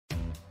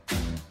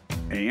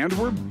And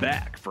we're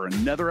back for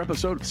another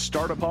episode of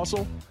Startup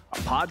Hustle, a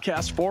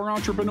podcast for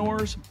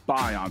entrepreneurs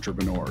by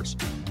entrepreneurs.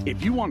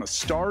 If you want to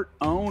start,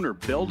 own, or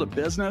build a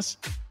business,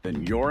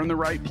 then you're in the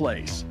right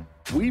place.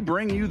 We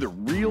bring you the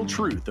real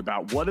truth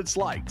about what it's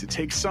like to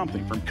take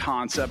something from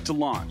concept to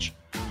launch.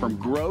 From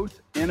growth,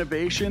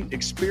 innovation,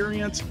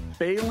 experience,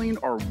 failing,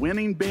 or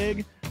winning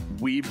big,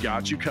 we've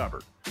got you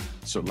covered.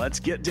 So let's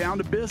get down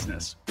to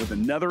business with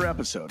another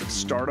episode of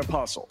Startup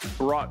Hustle,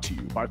 brought to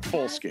you by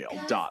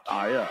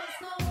Fullscale.io.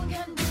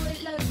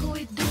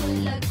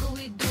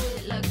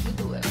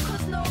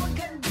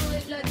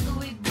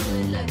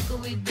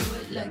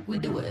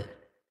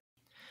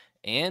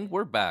 And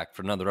we're back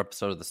for another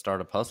episode of the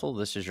Startup Hustle.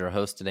 This is your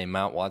host today,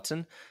 Matt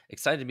Watson.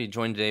 Excited to be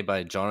joined today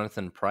by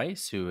Jonathan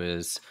Price, who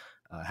has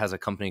a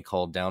company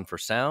called Down for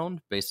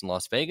Sound based in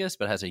Las Vegas,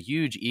 but has a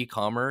huge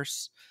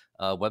e-commerce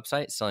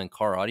website selling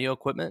car audio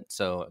equipment.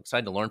 So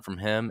excited to learn from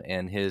him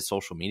and his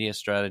social media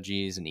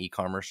strategies and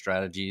e-commerce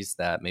strategies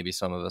that maybe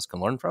some of us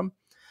can learn from.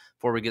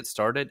 Before we get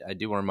started, I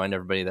do want to remind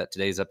everybody that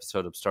today's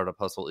episode of Startup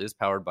Hustle is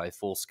powered by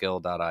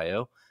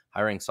Fullscale.io.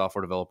 Hiring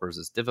software developers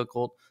is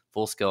difficult.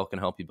 Fullscale can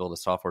help you build a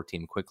software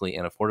team quickly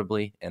and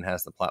affordably and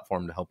has the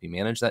platform to help you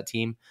manage that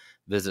team.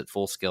 Visit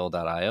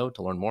Fullscale.io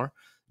to learn more.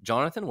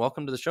 Jonathan,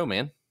 welcome to the show,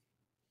 man.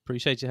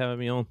 Appreciate you having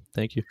me on.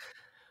 Thank you.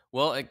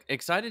 Well,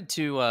 excited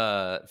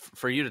to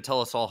for you to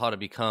tell us all how to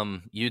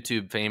become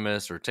YouTube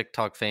famous or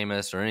TikTok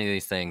famous or any of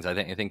these things. I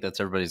think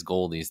that's everybody's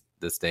goal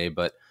this day.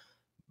 But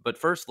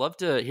first, love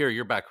to hear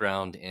your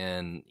background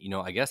and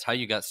I guess how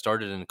you got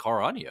started in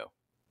car audio.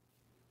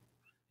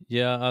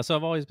 Yeah, so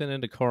I've always been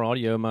into car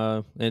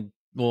audio.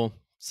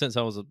 Since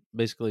I was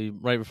basically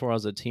right before I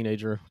was a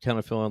teenager, kind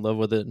of fell in love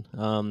with it.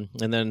 And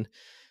then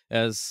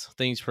as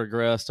things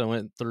progressed, I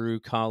went through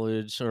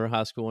college or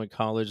high school and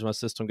college. My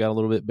system got a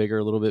little bit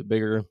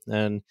bigger.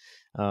 And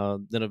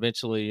then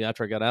eventually,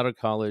 after I got out of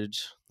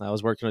college, I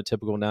was working a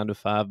typical 9 to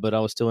 5, but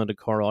I was still into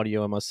car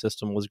audio and my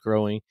system was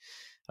growing.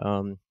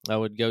 I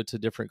would go to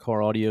different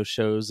car audio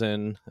shows,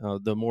 and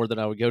the more that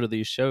I would go to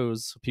these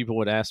shows, people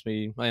would ask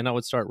me, and I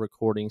would start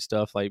recording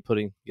stuff, like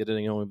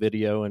getting on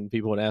video, and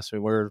people would ask me,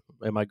 where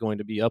am I going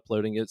to be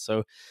uploading it?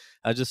 So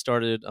I just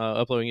started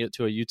uploading it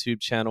to a YouTube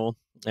channel,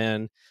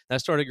 and that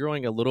started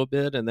growing a little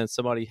bit, and then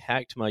somebody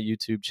hacked my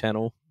YouTube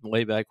channel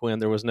way back when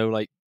there was no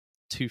like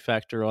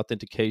two-factor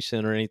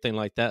authentication or anything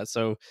like that.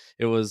 So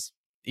it was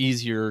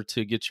easier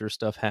to get your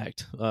stuff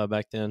hacked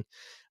back then.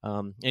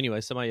 Anyway,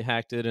 somebody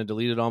hacked it and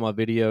deleted all my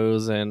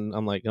videos, and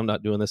I'm like, I'm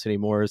not doing this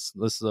anymore. This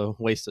is a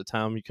waste of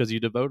time, because you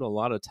devote a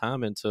lot of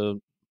time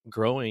into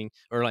growing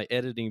or like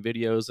editing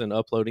videos and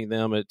uploading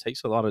them. It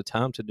takes a lot of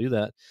time to do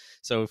that.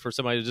 So for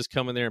somebody to just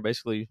come in there and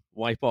basically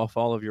wipe off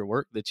all of your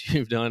work that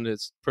you've done,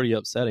 it's pretty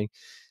upsetting.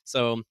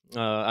 So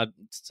I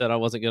said I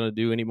wasn't going to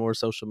do any more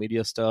social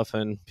media stuff,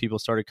 and people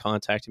started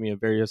contacting me in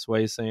various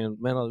ways saying,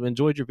 man, I've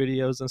enjoyed your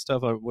videos and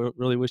stuff. I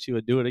really wish you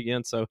would do it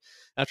again. So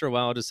after a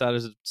while, I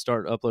decided to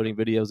start uploading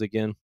videos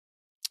again.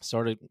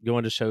 Started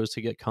going to shows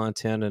to get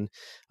content, and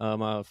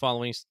my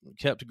following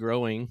kept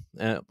growing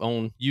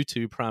on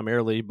YouTube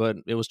primarily, but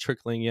it was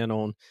trickling in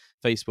on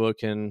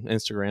Facebook and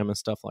Instagram and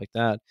stuff like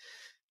that.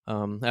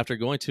 After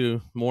going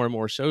to more and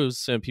more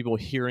shows and people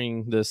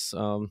hearing this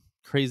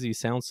crazy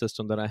sound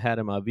system that I had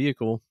in my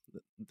vehicle,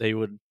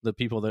 the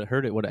people that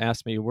heard it would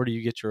ask me, where do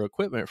you get your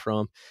equipment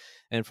from?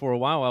 And for a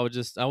while, I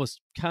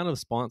was kind of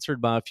sponsored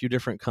by a few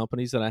different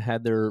companies that I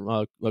had their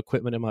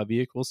equipment in my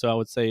vehicle. So I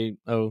would say,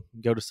 go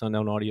to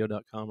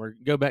sundownaudio.com or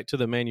go back to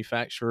the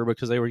manufacturer,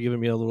 because they were giving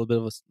me a little bit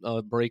of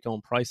a break on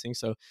pricing.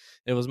 So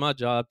it was my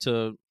job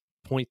to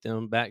point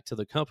them back to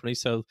the company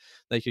so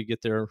they could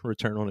get their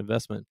return on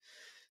investment.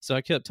 So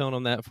I kept telling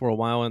them that for a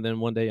while. And then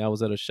one day I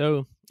was at a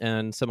show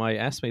and somebody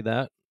asked me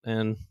that,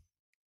 and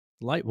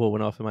light bulb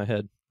went off in my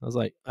head. I was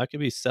like, I could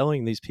be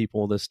selling these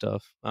people this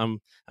stuff.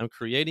 I'm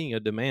creating a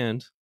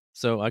demand,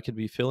 so I could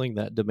be filling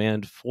that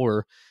demand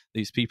for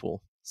these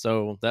people.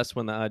 So that's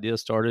when the idea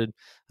started.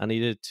 I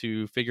needed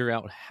to figure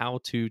out how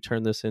to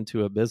turn this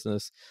into a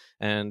business.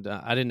 And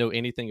I didn't know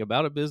anything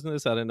about a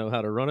business. I didn't know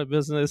how to run a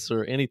business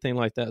or anything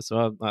like that.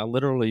 So I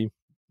literally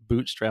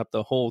bootstrapped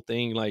the whole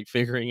thing, like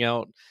figuring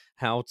out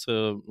how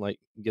to like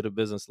get a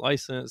business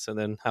license and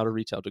then how to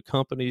reach out to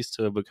companies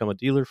to become a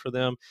dealer for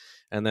them.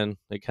 And then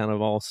it kind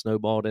of all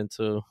snowballed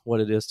into what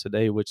it is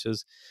today, which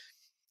is,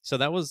 so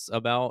that was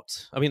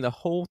about, the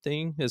whole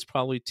thing is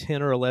probably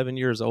 10 or 11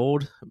 years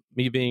old,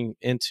 me being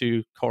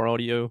into car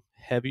audio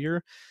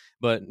heavier,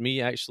 but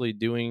me actually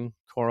doing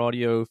car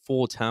audio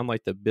full time,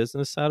 like the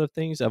business side of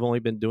things. I've only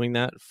been doing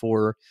that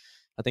for,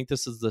 I think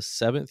this is the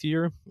 7th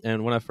year.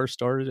 And when I first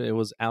started, it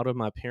was out of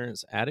my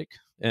parents' attic,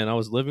 and I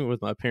was living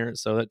with my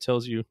parents. So that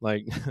tells you,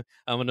 like,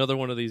 I'm another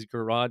one of these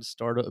garage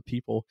startup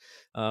people.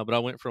 But I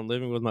went from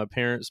living with my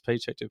parents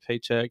paycheck to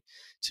paycheck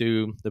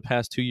to the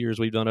past 2 years,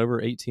 we've done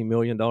over $18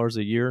 million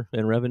a year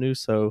in revenue.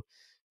 So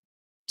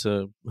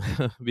to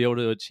be able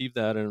to achieve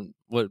that in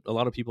what a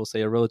lot of people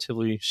say a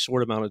relatively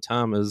short amount of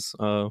time has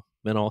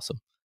been awesome.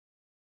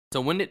 So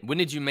when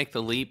did you make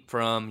the leap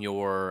from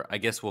your, I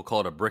guess we'll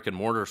call it a brick and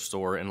mortar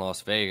store in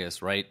Las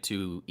Vegas, right,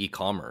 to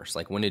e-commerce?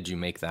 Like when did you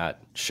make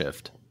that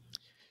shift?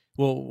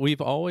 Well,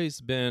 we've always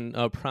been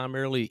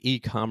primarily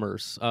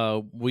e-commerce.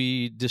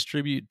 We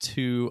distribute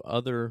to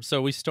other.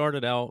 So we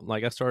started out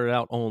I started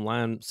out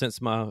online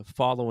since my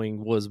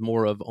following was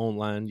more of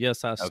online.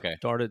 Yes, I Okay.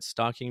 started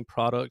stocking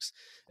products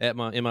in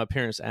my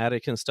parents'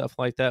 attic and stuff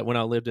like that when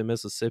I lived in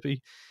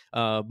Mississippi.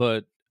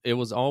 But it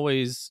was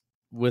always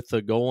with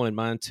the goal in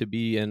mind to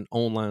be an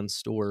online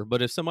store.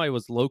 But if somebody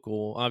was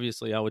local,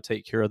 obviously I would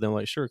take care of them.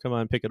 Like, sure, come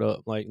on, pick it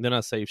up. Like, then I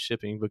save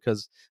shipping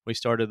because we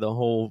started the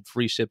whole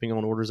free shipping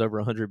on orders over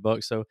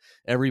 $100. So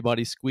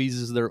everybody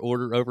squeezes their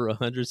order over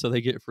 100, so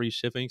they get free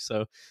shipping.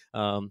 So,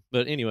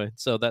 but anyway,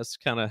 so that's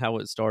kind of how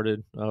it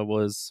started.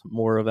 Was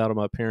more of out of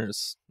my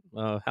parents'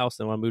 house.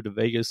 Then when I moved to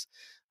Vegas,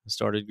 I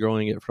started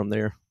growing it from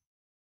there.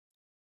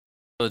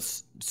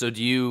 So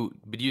do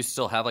you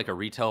still have like a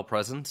retail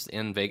presence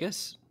in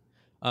Vegas?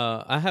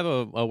 I have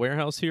a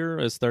warehouse here.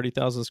 It's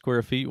 30,000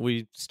 square feet.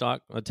 We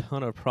stock a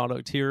ton of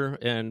product here,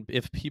 and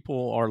if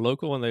people are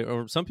local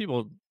or some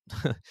people,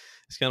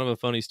 it's kind of a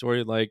funny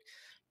story.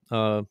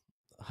 Uh,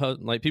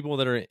 like people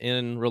that are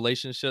in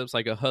relationships,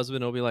 like a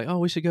husband will be like, "Oh,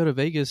 we should go to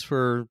Vegas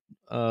for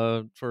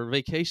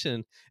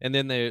vacation," and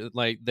then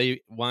they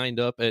wind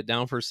up at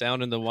Down for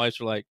Sound, and the wives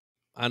are like,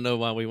 "I know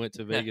why we went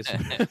to Vegas.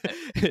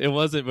 It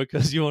wasn't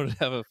because you wanted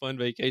to have a fun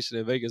vacation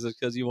in Vegas. It's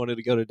because you wanted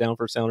to go to Down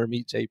for Sound or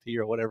meet JP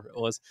or whatever it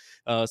was."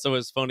 So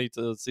it's funny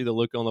to see the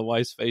look on the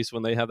wife's face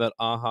when they have that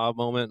aha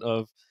moment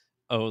of,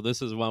 "Oh,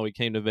 this is why we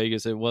came to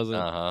Vegas. It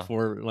wasn't Uh-huh.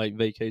 for like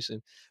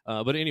vacation."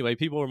 But anyway,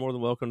 people are more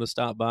than welcome to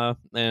stop by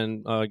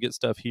and get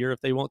stuff here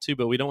if they want to.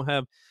 But we don't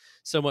have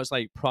so much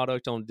like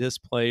product on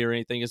display or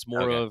anything. It's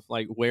more Okay. of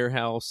like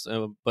warehouse,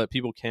 but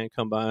people can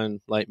come by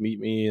and like meet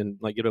me and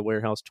like get a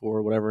warehouse tour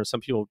or whatever. And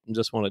some people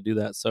just want to do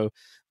that. So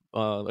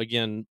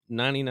again,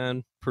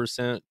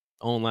 99%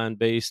 online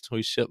based.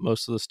 We ship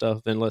most of the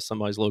stuff unless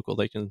somebody's local.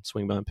 They can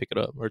swing by and pick it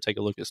up or take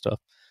a look at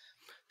stuff.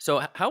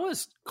 So how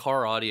has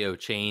car audio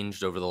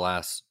changed over the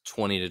last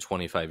 20 to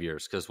 25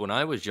 years? Because when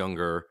I was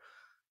younger,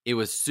 it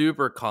was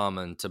super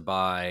common to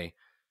buy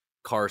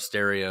car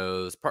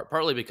stereos,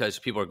 partly because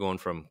people are going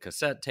from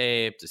cassette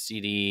tape to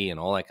CD and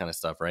all that kind of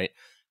stuff, right?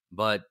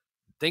 But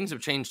things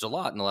have changed a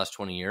lot in the last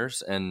 20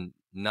 years, and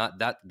not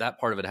that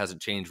part of it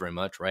hasn't changed very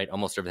much, right?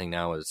 Almost everything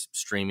now is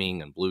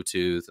streaming and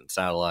Bluetooth and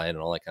satellite and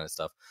all that kind of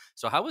stuff.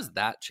 So how has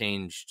that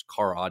changed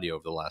car audio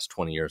over the last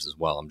 20 years as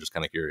well? I'm just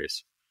kind of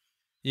curious.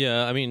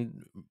 Yeah, I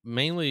mean,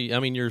 mainly, I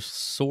mean, your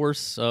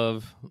source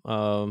of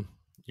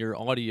your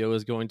audio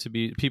is going to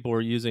be people are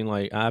using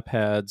like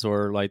iPads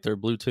or like they're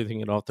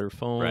Bluetoothing it off their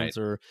Right. phones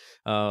or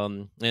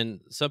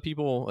and some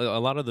people, a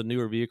lot of the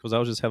newer vehicles. I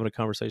was just having a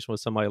conversation with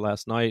somebody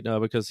last night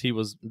because he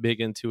was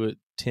big into it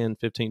 10,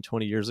 15,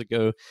 20 years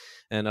ago,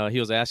 and he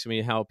was asking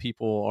me how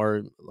people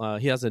are.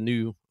 He has a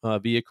new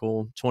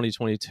vehicle,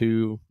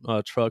 2022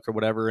 truck or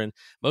whatever, and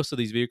most of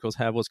these vehicles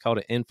have what's called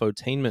an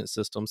infotainment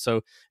system.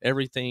 So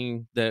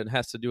everything that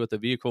has to do with the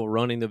vehicle,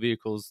 running the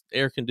vehicle's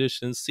air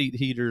conditions, seat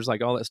heaters,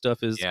 like all that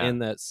stuff is Yeah. in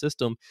that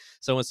system.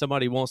 So when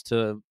somebody wants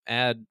to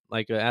add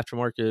like an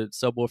aftermarket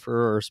subwoofer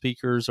or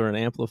speakers or an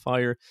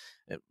amplifier,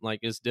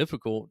 it's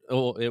difficult.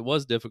 Well, it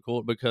was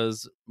difficult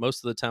because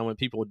most of the time when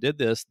people did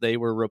this, they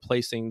were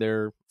replacing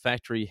their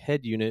factory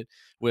head unit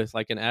with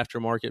like an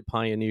aftermarket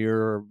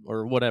Pioneer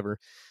or whatever.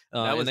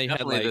 That And was they had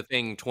definitely the like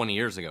thing 20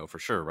 years ago for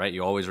sure, right?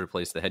 You always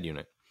replace the head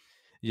unit.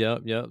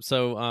 Yep, yep.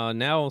 So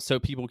now, so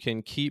people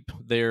can keep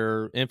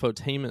their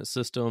infotainment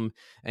system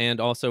and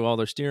also all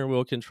their steering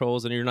wheel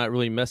controls, and you're not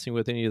really messing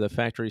with any of the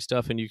factory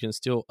stuff, and you can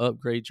still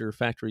upgrade your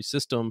factory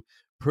system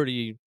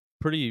pretty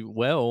pretty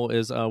well.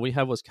 Is we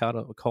have what's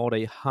called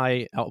a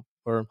high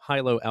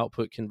low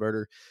output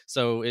converter.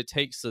 So it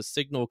takes the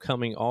signal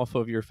coming off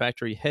of your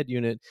factory head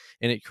unit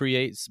and it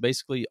creates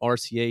basically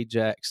RCA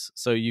jacks,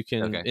 so you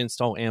can Okay.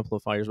 install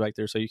amplifiers back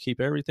there. So you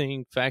keep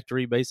everything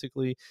factory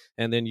basically,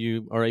 and then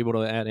you are able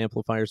to add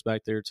amplifiers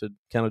back there to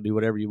kind of do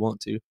whatever you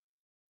want to.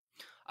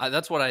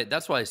 That's why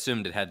I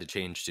assumed it had to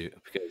change too,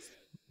 because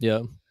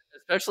Yeah.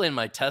 especially in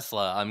my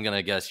Tesla, I'm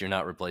gonna guess you're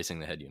not replacing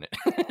the head unit.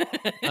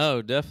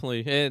 Oh,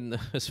 definitely. And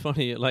it's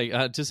funny. Like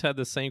I just had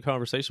the same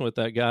conversation with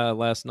that guy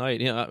last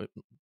night.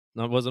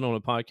 I wasn't on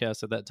a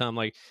podcast at that time.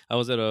 Like I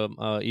was at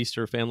a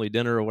Easter family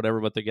dinner or whatever,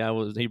 but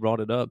he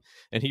brought it up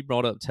and he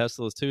brought up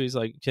Teslas too. He's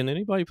like, can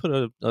anybody put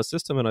a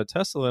system in a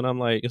Tesla? And I'm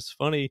like, it's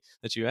funny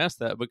that you asked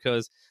that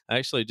because I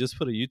actually just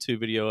put a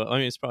YouTube video. I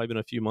mean, it's probably been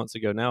a few months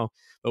ago now,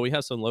 but we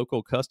have some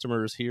local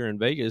customers here in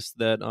Vegas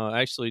that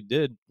actually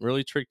did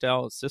really tricked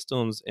out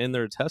systems in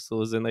their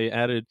Teslas, and they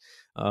added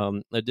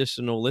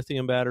additional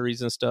lithium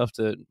batteries and stuff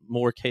to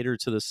more cater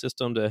to the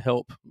system to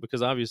help,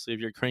 because obviously if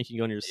you're cranking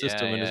on your Yeah,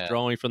 system and it's yeah.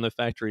 drawing from the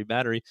factory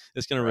battery,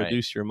 it's going to Right.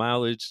 reduce your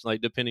mileage,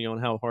 like depending on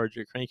how hard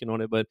you're cranking on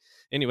it. But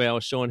anyway, I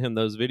was showing him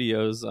those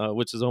videos,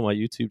 which is on my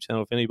YouTube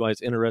channel. If anybody's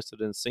interested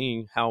in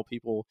seeing how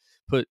people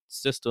put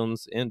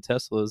systems in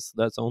Teslas,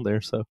 that's on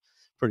there. So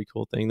pretty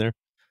cool thing there.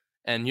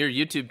 And your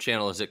YouTube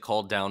channel, is it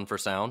called Down for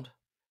Sound?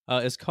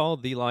 It's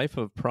called The Life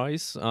of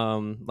Price.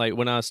 Like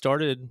when I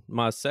started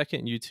my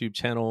second YouTube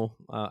channel,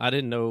 I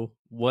didn't know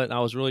what I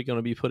was really going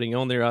to be putting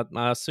on there.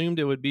 I assumed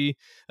it would be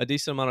a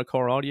decent amount of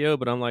car audio,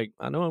 but I'm like,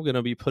 I know I'm going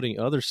to be putting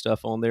other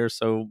stuff on there.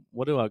 So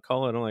what do I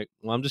call it? I'm like,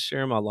 well, I'm just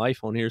sharing my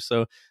life on here.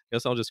 So I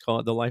guess I'll just call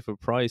it The Life of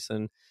Price.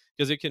 And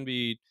because it can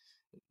be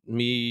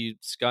me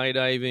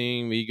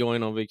skydiving, me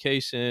going on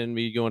vacation,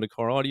 me going to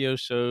car audio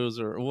shows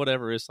or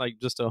whatever. It's like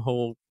just a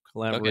whole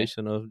Okay.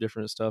 collaboration of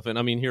different stuff. And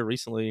I mean, here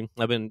recently,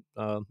 I've been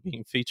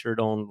being featured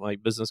on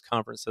like business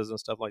conferences and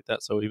stuff like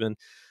that. So we've been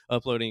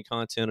uploading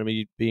content of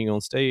me being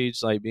on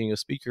stage, like being a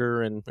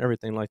speaker and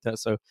everything like that.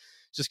 So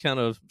just kind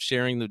of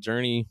sharing the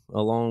journey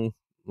along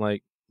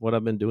like what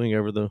I've been doing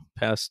over the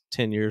past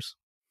 10 years.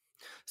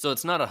 So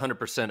it's not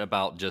 100%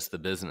 about just the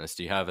business.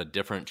 Do you have a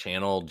different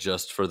channel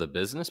just for the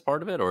business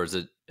part of it, or is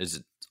it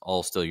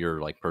all still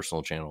your like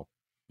personal channel?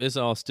 It's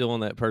all still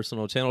on that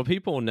personal channel.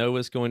 People know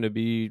it's going to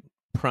be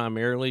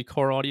primarily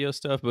car audio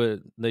stuff,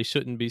 but they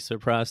shouldn't be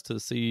surprised to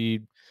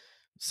see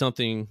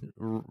something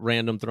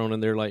random thrown in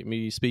there, like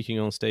me speaking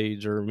on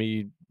stage or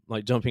me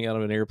like jumping out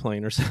of an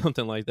airplane or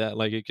something like that.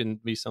 Like it can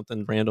be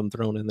something random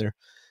thrown in there.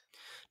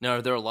 Now,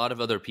 are there a lot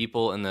of other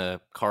people in the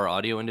car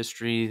audio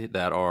industry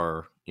that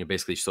are,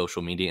 basically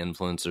social media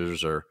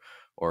influencers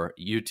or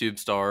YouTube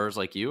stars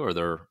like you? Are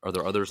there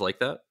others like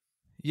that?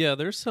 Yeah,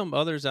 there's some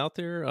others out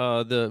there.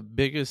 The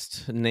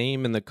biggest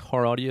name in the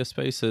car audio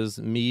space is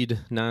Mead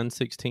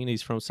 916.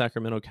 He's from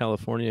Sacramento,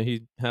 California.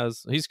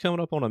 He's coming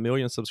up on 1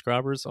 million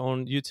subscribers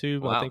on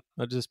YouTube. I Wow. think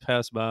I just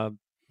passed by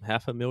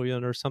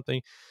 500,000 or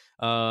something.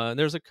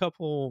 There's a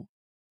couple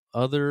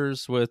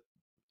others with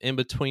in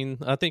between.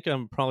 I think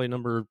I'm probably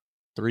number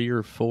 3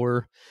 or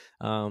 4.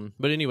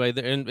 But anyway,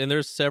 and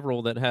there's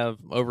several that have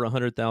over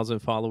 100,000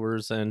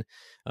 followers and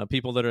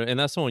people that are, and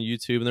that's on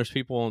YouTube. And there's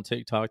people on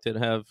TikTok that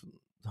have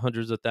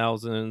hundreds of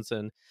thousands.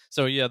 And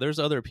so, yeah, there's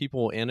other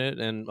people in it.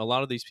 And a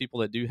lot of these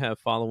people that do have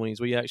followings,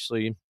 we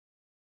actually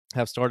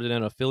have started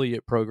an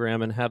affiliate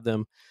program and have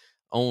them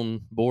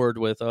on board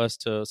with us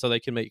so they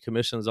can make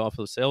commissions off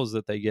of sales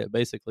that they get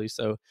basically.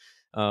 So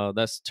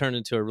that's turned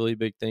into a really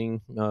big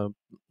thing.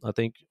 I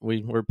think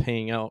we're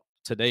paying out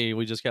today.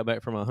 We just got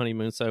back from a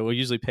honeymoon, so we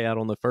usually pay out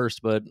on the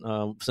first, but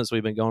since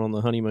we've been gone on the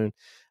honeymoon,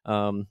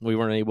 we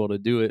weren't able to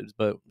do it,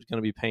 but we're going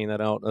to be paying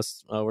that out.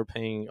 We're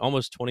paying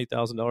almost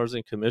 $20,000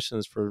 in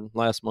commissions for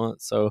last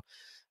month. So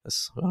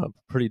that's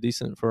pretty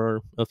decent for our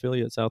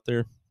affiliates out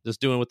there,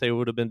 just doing what they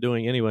would have been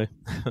doing anyway.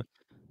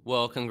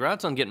 Well,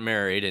 congrats on getting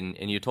married,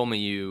 and you told me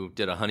you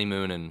did a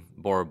honeymoon in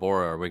Bora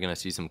Bora. Are we going to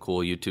see some cool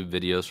YouTube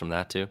videos from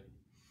that too?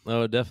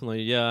 Oh,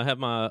 definitely. Yeah, I have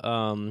my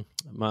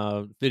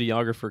my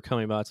videographer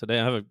coming by today.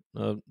 I have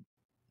a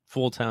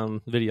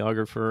full-time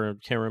videographer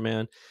and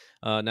cameraman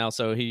now,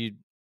 so he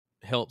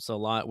helps a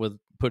lot with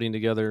putting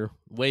together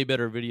way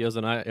better videos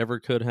than I ever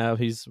could have.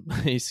 He's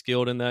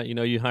skilled in that.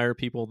 You hire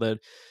people that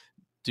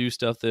do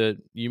stuff that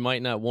you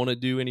might not want to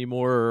do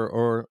anymore,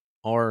 or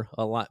are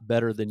a lot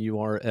better than you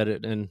are at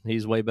it, and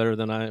he's way better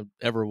than I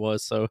ever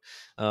was. So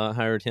I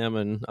hired him,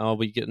 and I'll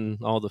be getting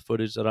all the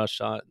footage that I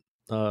shot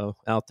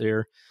out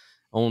there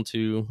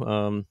onto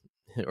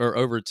or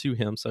over to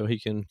him so he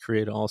can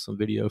create an awesome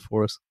video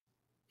for us.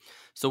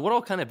 So what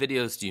all kind of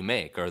videos do you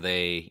make? Are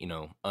they,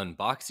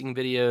 unboxing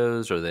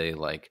videos? Are they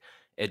like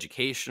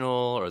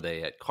educational? Are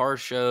they at car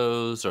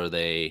shows? Are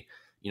they,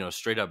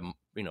 straight up,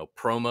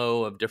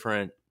 promo of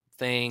different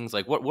things?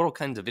 Like what all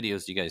kinds of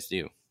videos do you guys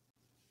do?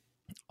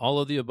 All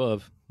of the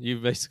above.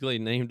 You've basically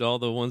named all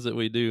the ones that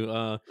we do.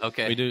 We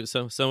Okay. do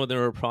some of them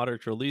are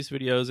product release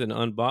videos and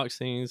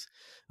unboxings,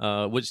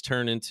 which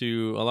turn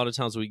into a lot of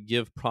times we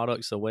give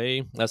products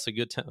away. That's a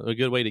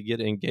good way to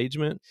get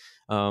engagement.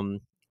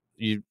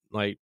 You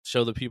like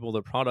show the people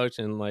the product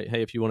and like,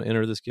 hey, if you want to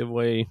enter this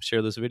giveaway,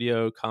 share this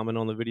video, comment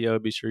on the video,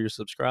 be sure you're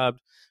subscribed.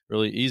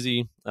 Really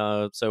easy.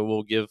 So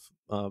we'll give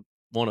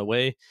one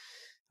away.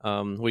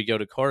 We go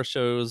to car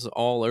shows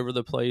all over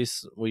the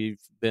place.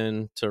 We've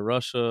been to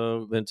Russia,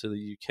 we've been to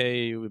the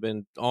UK, we've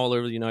been all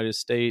over the United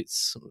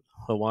States,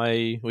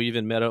 Hawaii. We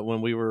even met up when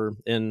we were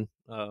in.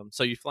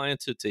 So you fly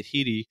into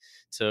Tahiti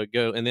to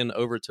go, and then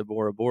over to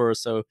Bora Bora.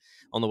 So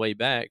on the way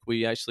back,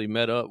 we actually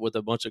met up with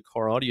a bunch of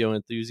car audio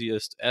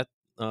enthusiasts at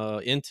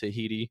in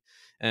Tahiti,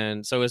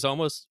 and so it's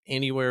almost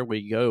anywhere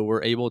we go,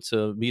 we're able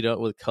to meet up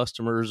with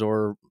customers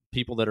or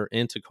people that are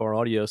into car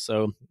audio.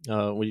 So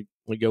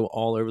we go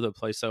all over the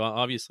place. So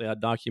obviously I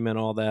document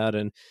all that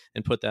and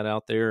put that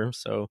out there.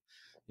 So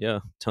yeah,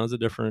 tons of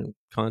different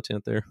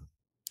content there.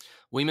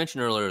 We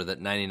mentioned earlier that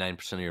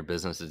 99% of your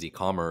business is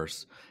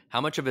e-commerce. How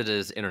much of it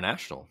is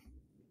international?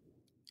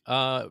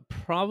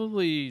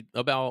 Probably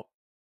about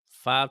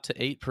 5 to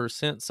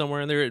 8%,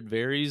 somewhere in there. It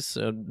varies,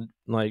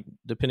 like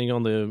depending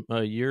on the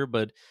year.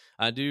 But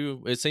I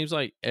do. It seems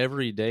like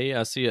every day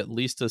I see at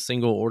least a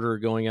single order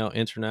going out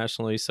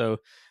internationally. So,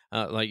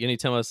 like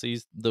anytime I see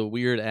the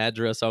weird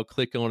address, I'll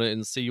click on it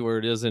and see where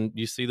it is, and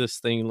you see this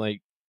thing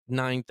like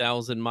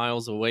 9,000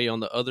 miles away on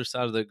the other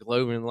side of the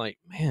globe, and like,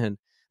 man.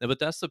 But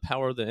that's the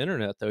power of the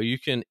internet, though. You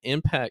can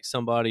impact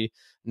somebody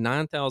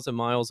 9,000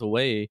 miles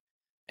away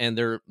and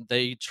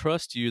they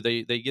trust you.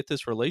 They get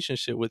this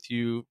relationship with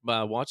you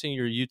by watching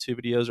your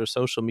YouTube videos or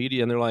social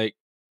media, and they're like,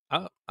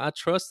 I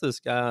trust this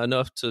guy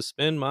enough to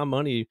spend my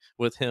money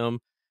with him,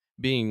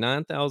 being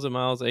 9,000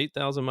 miles,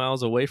 8,000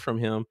 miles away from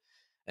him,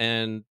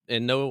 and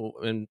know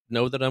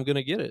that I'm going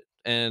to get it.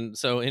 And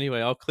so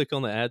anyway, I'll click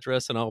on the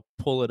address and I'll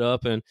pull it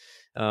up, and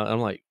I'm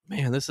like,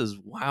 man, this is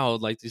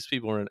wild. Like, these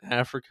people are in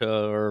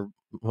Africa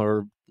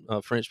or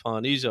French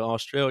Polynesia,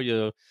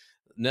 Australia,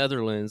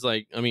 Netherlands,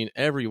 like, I mean,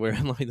 everywhere.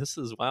 I'm like, this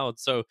is wild.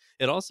 So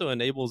it also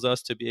enables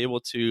us to be able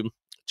to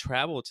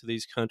travel to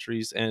these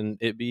countries and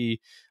it be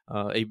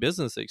a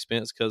business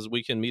expense, because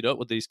we can meet up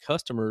with these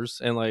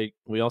customers, and like,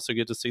 we also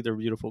get to see their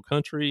beautiful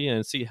country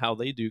and see how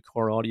they do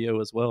car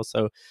audio as well.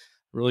 So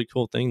really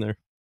cool thing there.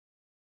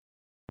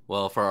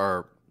 Well, for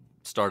our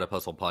Startup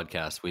Hustle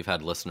podcast, we've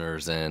had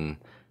listeners in,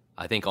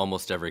 I think,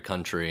 almost every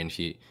country. And if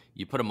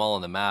you put them all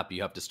on the map,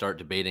 you have to start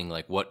debating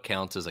like what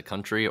counts as a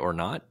country or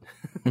not.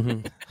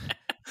 Mhm.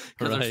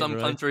 Because there's some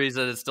Right. countries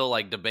that it's still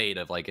like debate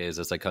of like, is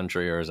this a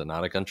country or is it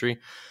not a country?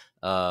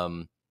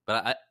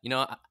 But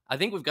I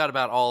think we've got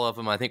about all of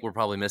them. I think we're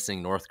probably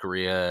missing North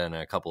Korea and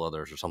a couple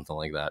others or something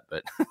like that.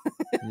 But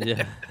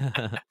Yeah.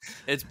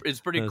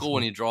 it's pretty That's cool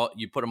when fun.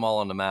 you put them all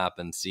on the map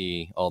and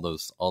see all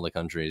the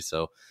countries.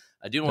 So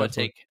I do want to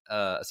Definitely. take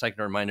a second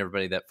to remind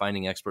everybody that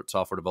finding expert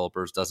software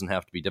developers doesn't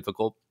have to be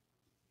difficult,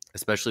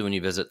 especially when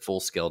you visit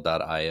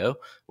fullscale.io,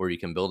 where you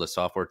can build a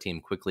software team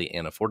quickly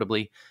and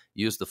affordably.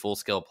 Use the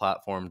Fullscale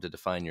platform to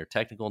define your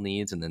technical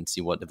needs and then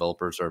see what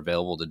developers are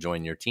available to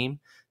join your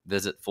team.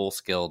 Visit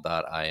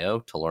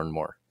fullscale.io to learn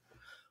more.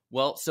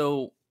 Well,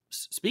 so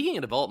speaking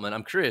of development,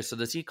 I'm curious. So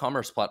this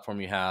e-commerce platform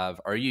you have,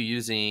 are you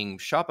using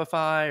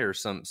Shopify or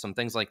some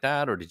things like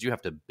that? Or did you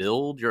have to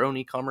build your own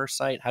e-commerce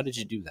site? How did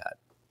you do that?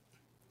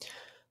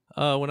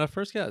 When I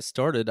first got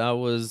started, I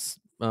was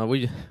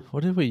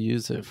what did we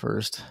use at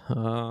first?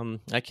 I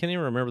can't even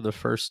remember the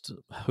first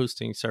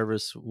hosting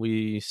service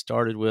we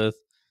started with.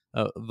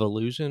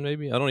 Volusion,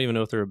 maybe. I don't even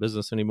know if they're a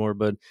business anymore,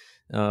 but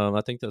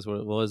I think that's what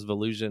it was,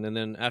 Volusion. And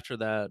then after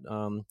that,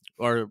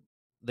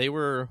 they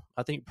were,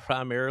 I think,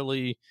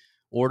 primarily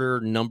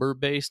order number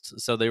based,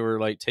 so they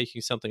were like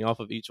taking something off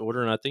of each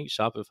order. And I think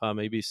Shopify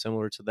may be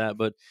similar to that,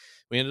 but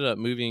we ended up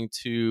moving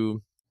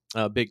to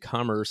Big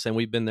Commerce, and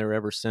we've been there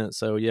ever since.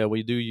 So yeah,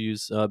 we do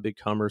use Big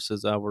Commerce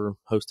as our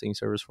hosting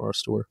service for our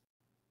store.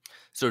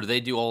 So do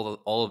they do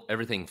all of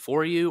everything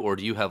for you, or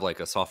do you have like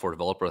a software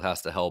developer that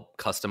has to help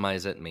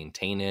customize it and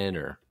maintain it,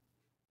 or?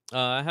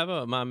 I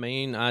have my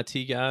main IT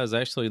guy is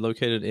actually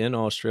located in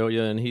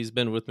Australia, and he's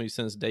been with me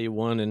since day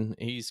one, and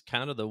he's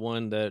kind of the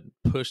one that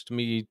pushed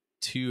me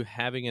to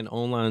having an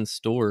online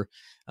store.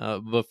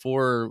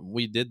 Before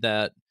we did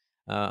that,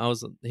 I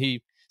was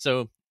he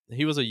so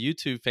he was a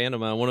YouTube fan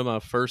of mine, one of my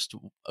first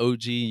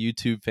OG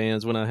YouTube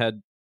fans when I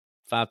had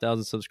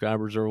 5,000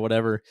 subscribers or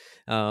whatever.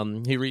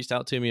 He reached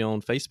out to me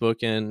on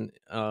Facebook, and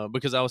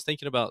because I was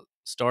thinking about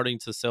starting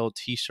to sell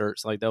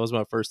t-shirts, like that was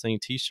my first thing,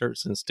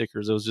 t-shirts and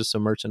stickers. It was just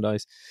some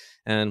merchandise.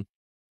 And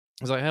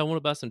I was like, hey, I want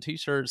to buy some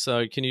t-shirts.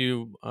 Can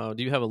you,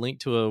 do you have a link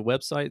to a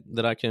website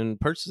that I can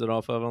purchase it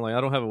off of? I'm like,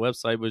 I don't have a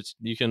website, but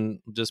you can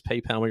just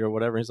PayPal me or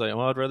whatever. He's like,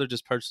 well, I'd rather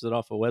just purchase it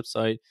off a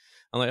website.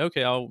 I'm like,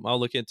 okay, I'll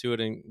look into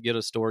it and get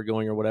a store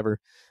going or whatever.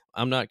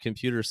 I'm not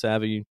computer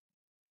savvy,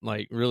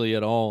 like, really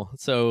at all.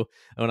 So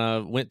when I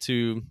went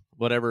to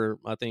whatever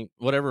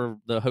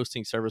the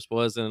hosting service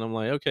was, and I'm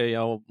like, okay,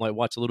 I'll like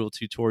watch a little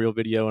tutorial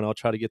video and I'll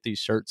try to get these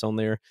shirts on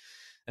there.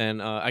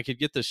 And I could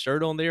get the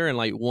shirt on there in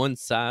like one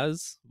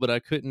size, but I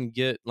couldn't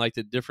get like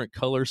the different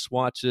color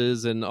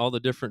swatches and all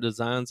the different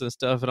designs and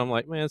stuff. And I'm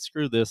like, man,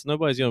 screw this.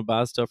 Nobody's going to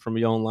buy stuff from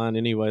me online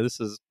anyway. This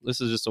is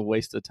just a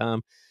waste of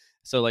time.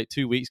 So like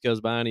 2 weeks goes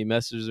by and he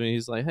messages me.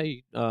 He's like,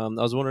 hey, I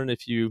was wondering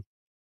if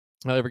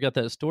I ever got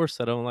that store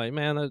set up. I'm like,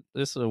 man,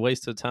 this is a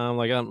waste of time.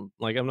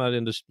 I'm not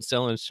into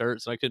selling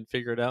shirts. I couldn't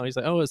figure it out. He's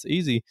like, oh, it's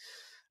easy.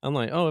 I'm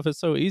like, oh, if it's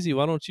so easy,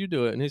 why don't you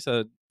do it? And he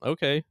said,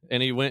 okay.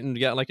 And he went and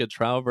got like a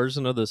trial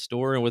version of the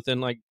store. And within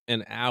like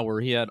an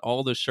hour, he had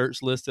all the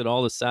shirts listed,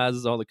 all the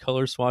sizes, all the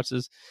color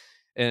swatches.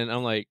 And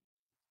I'm like,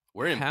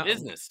 We're in how?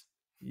 business.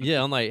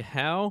 Yeah, I'm like,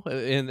 how?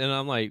 And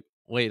I'm like,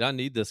 wait, I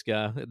need this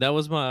guy. That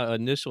was my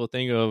initial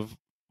thing of,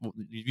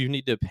 you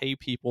need to pay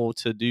people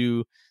to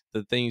do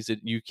the things that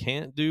you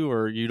can't do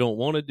or you don't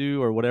want to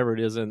do or whatever it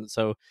is. And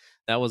so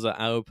that was an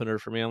eye opener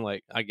for me. I'm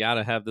like, I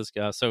gotta have this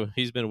guy. So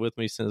he's been with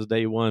me since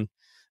day one.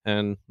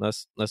 And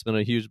that's been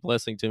a huge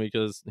blessing to me,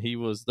 because he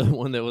was the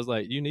one that was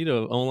like, you need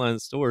an online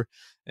store.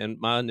 And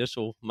my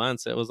initial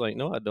mindset was like,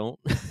 no, I don't.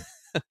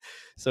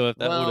 So if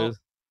that would have,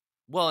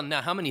 Well,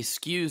 now how many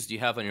SKUs do you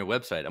have on your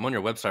website? I'm on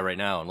your website right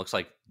now, and it looks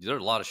like there's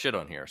a lot of shit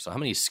on here. So how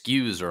many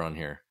SKUs are on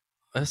here?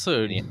 that's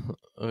a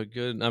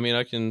good, I mean,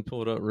 I can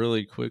pull it up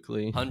really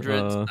quickly.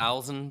 Hundreds,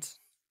 thousands?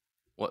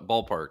 What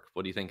ballpark?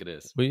 What do you think it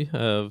is? We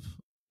have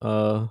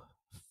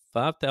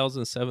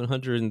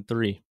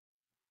 5,703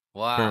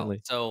 Wow. currently.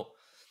 So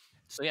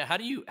yeah, how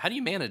do you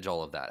manage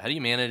all of that? How do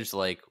you manage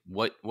like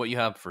what you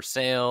have for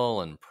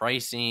sale and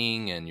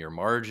pricing and your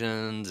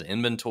margins,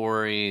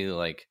 inventory?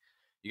 Like,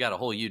 you got a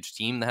whole huge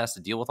team that has to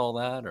deal with all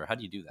that, or how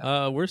do you do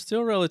that? We're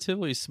still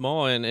relatively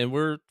small, and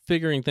we're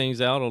figuring things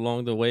out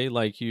along the way,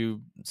 like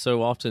you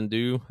so often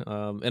do.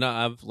 And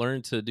I've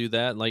learned to do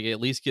that, like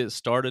at least get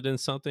started in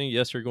something.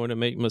 Yes, you're going to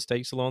make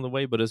mistakes along the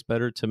way, but it's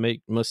better to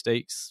make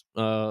mistakes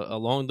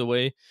along the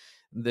way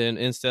than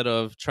instead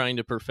of trying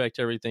to perfect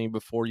everything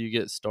before you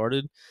get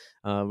started,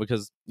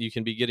 because you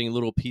can be getting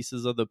little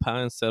pieces of the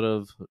pie instead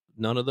of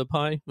none of the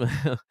pie,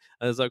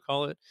 as I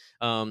call it.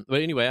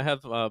 But anyway, I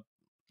have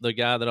the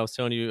guy that I was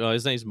telling you,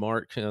 his name's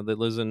Mark, that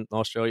lives in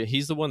Australia.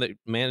 He's the one that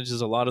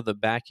manages a lot of the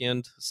back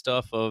end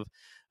stuff of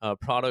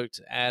product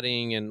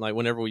adding, and like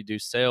whenever we do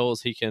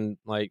sales, he can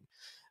like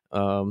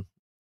um,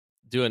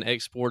 do an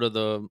export of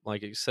the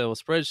like Excel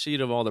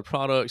spreadsheet of all the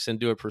products and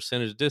do a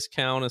percentage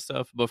discount and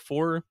stuff.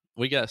 Before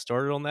we got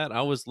started on that,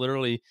 I was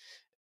literally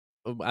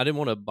I didn't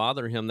want to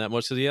bother him that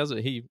much because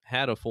he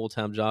had a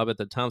full-time job at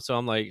the time. So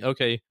I'm like,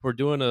 okay, we're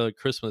doing a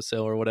Christmas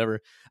sale or whatever.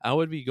 I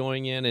would be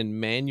going in and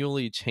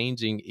manually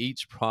changing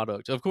each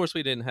product. Of course,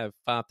 we didn't have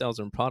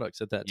 5,000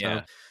 products at that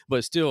time,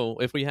 but still,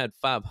 if we had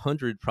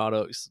 500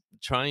 products,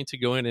 trying to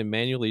go in and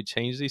manually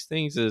change these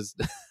things is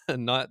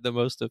not the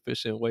most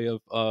efficient way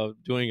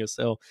of doing a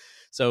sale.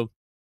 So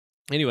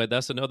anyway,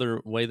 that's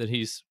another way that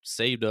he's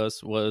saved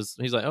us. Was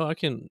he's like, oh, I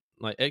can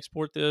like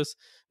export this,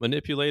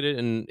 manipulate it,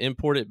 and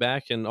import it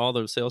back, and all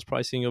the sales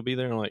pricing will be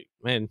there. I'm like,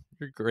 man,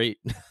 you're great.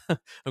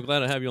 I'm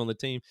glad I have you on the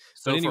team.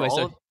 So But anyway,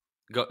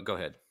 go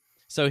ahead.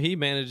 So he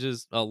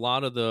manages a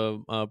lot of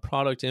the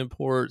product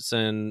imports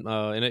and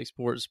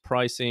exports,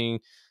 pricing,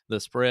 the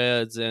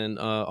spreads, and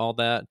all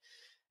that.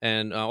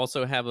 And I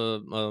also have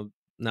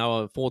now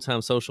a full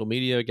time social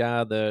media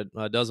guy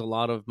that does a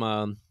lot of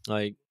my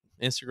like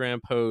Instagram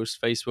posts,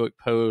 Facebook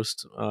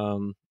posts,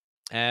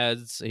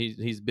 ads.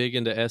 He's big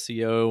into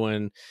SEO,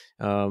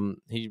 and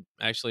he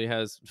actually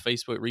has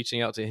Facebook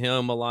reaching out to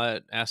him a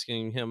lot,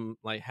 asking him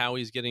like how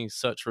he's getting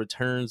such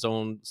returns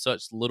on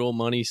such little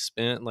money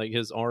spent. Like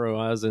his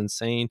ROI is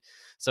insane.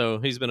 So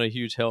he's been a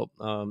huge help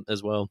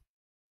as well.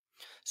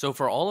 So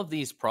for all of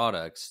these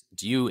products,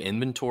 do you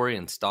inventory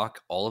and stock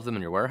all of them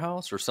in your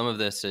warehouse, or some of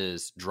this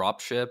is drop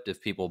shipped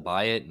if people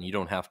buy it and you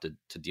don't have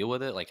to deal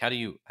with it? Like how do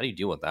you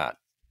deal with that?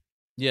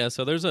 Yeah,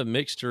 so there's a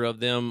mixture of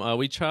them.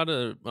 We try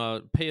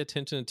to pay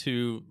attention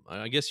to,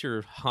 I guess,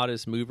 your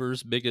hottest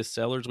movers, biggest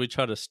sellers. We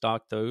try to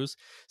stock those.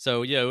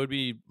 So yeah, it would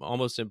be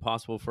almost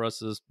impossible for us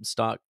to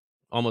stock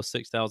almost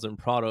 6,000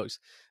 products.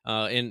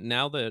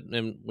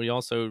 And we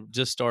also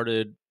just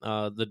started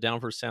the Down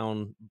for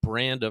Sound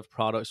brand of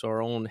products,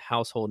 our own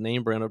household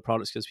name brand of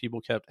products, because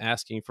people kept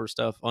asking for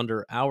stuff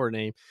under our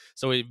name.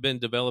 So we've been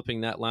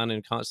developing that line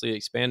and constantly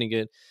expanding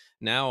it.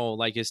 Now,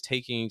 like, it's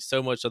taking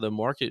so much of the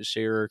market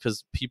share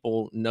because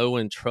people know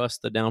and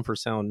trust the Down for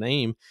Sound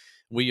name.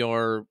 We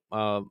are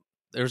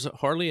there's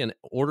hardly an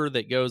order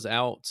that goes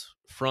out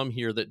from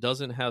here that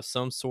doesn't have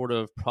some sort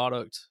of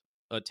product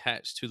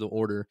attached to the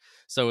order.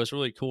 So it's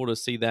really cool to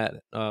see that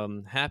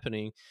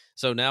happening.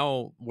 So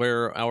now,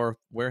 where our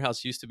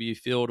warehouse used to be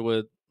filled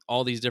with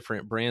all these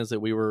different brands that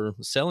we were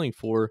selling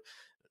for,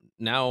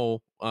 now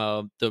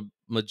the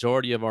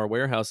majority of our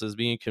warehouse is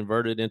being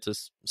converted into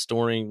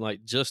storing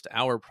like just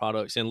our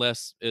products,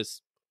 unless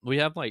we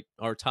have like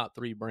our top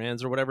 3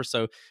 brands or whatever.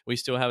 So we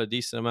still have a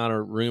decent amount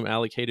of room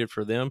allocated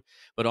for them.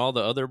 But all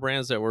the other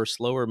brands that were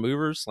slower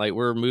movers, like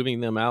we're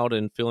moving them out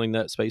and filling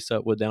that space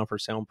up with Down for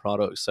Sound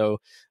products. So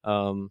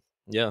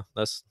yeah,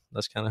 that's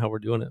kind of how we're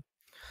doing it.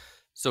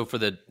 So for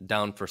the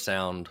Down for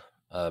Sound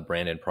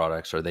branded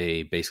products, are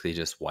they basically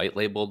just white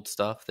labeled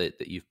stuff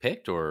that you've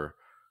picked, or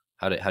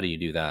how do you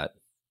do that?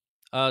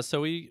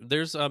 So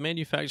there's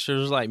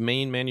manufacturers, like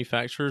main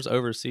manufacturers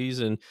overseas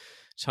in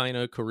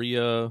China,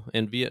 Korea,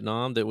 and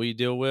Vietnam that we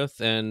deal with,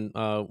 and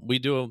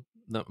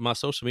my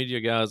social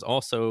media guy is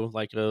also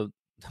like a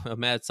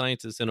mad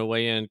scientist in a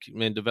way, and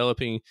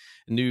developing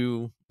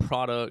new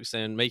products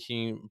and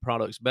making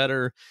products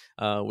better.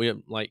 We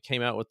like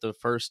came out with the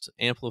first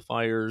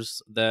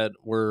amplifiers that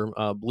were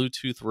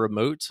Bluetooth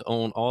remote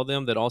on all of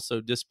them, that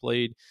also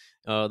displayed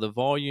the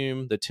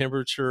volume, the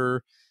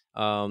temperature,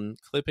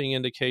 clipping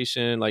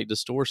indication, like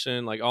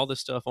distortion, like all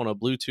this stuff on a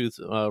Bluetooth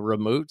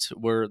remote,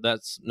 where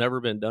that's never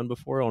been done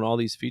before on all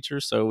these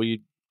features. So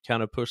we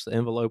kind of pushed the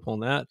envelope on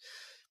that.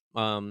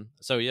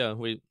 So yeah,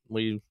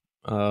 we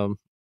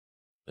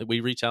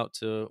reach out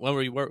to, well,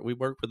 we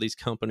work with these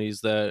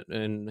companies that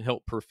and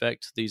help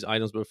perfect these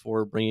items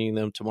before bringing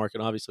them to market.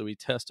 Obviously, we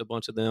test a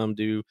bunch of them,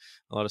 do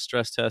a lot of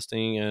stress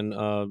testing,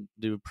 and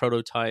do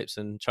prototypes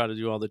and try to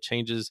do all the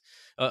changes.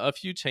 A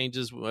few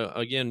changes.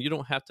 Again, you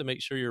don't have to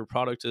make sure your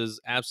product is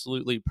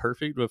absolutely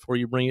perfect before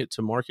you bring it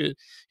to market,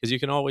 because you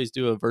can always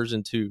do a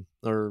version 2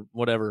 or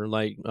whatever,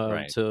 like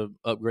Right. to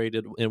upgrade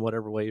it in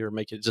whatever way or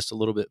make it just a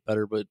little bit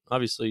better. But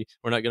obviously,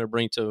 we're not going to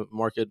bring to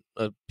market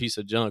a piece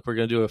of junk. We're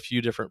going to do a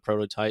few different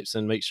prototypes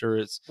and make sure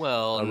it's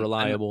Well, and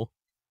reliable.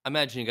 I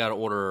imagine you got to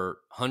order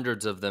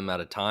hundreds of them at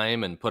a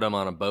time and put them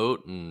on a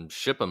boat and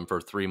ship them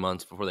for 3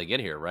 months before they get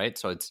here, right?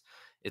 So it's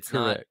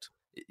Correct.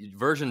 not,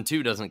 version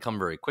 2 doesn't come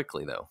very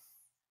quickly though.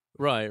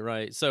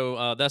 Right.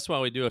 So that's why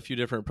we do a few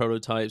different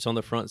prototypes on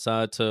the front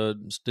side to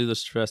do the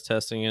stress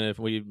testing. And if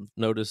we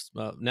notice,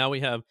 now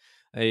we have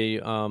a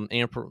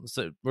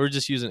so we're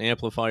just using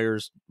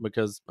amplifiers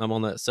because I'm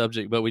on that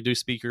subject, but we do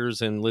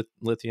speakers and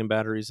lithium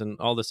batteries and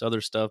all this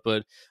other stuff.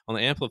 But on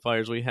the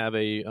amplifiers, we have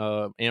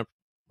a amp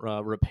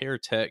repair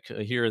tech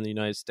here in the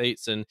United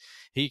States, and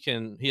he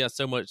has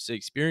so much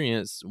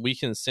experience. We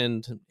can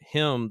send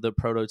him the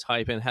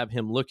prototype and have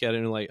him look at it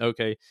and like,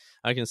 okay,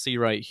 I can see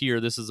right here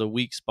this is a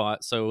weak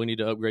spot, so we need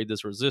to upgrade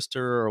this resistor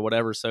or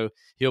whatever. So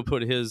he'll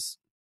put his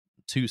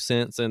 2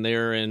 cents in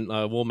there, and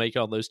we'll make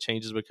all those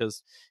changes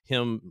because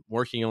him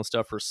working on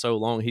stuff for so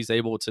long, he's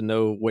able to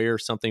know where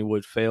something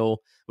would fail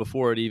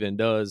before it even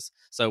does.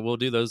 So we'll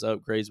do those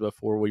upgrades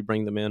before we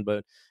bring them in.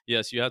 But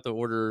yes, you have to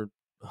order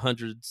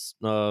hundreds,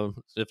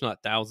 if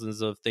not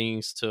thousands, of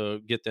things to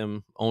get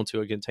them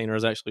onto a container. I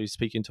was actually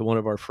speaking to one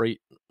of our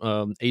freight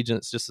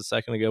agents just a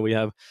second ago. We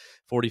have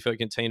 40-foot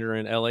container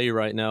in LA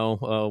right now,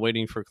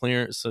 waiting for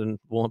clearance, and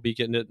we'll be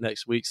getting it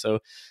next week. So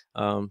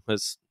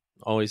it's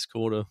always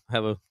cool to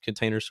have a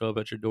container show up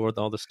at your door with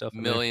all the stuff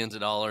in there. Millions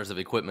of dollars of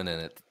equipment in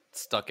it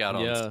stuck out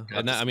on. Yeah,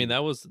 and that, I mean,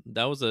 that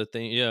was a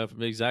thing. Yeah,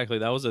 exactly.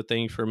 That was a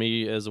thing for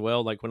me as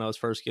well. Like when I was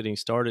first getting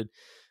started,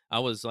 I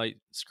was like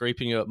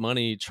scraping up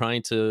money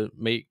trying to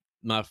make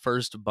my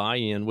first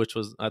buy-in, which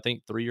was I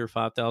think $3,000 or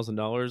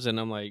 $5,000, and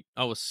I'm like,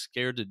 I was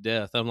scared to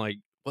death. I'm like,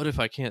 what if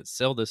I can't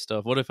sell this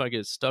stuff? What if I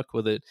get stuck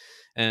with it?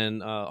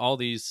 And all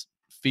these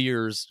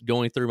fears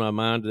going through my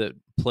mind that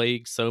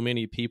plague so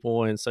many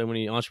people and so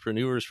many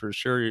entrepreneurs for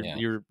sure. Yeah.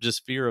 You're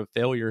just fear of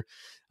failure.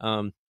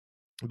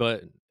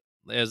 But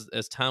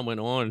as time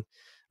went on,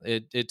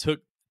 it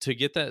took to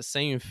get that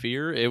same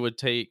fear. It would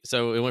take,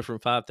 so it went from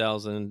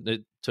 5,000,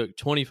 it took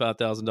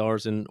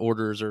 $25,000 in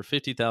orders or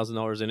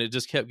 $50,000, and it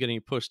just kept getting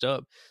pushed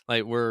up.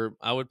 Like where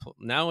I would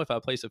now, if I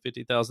place a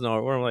 $50,000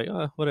 order, I'm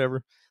like,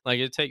 whatever. Like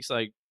it takes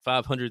like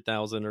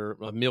 500,000 or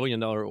 $1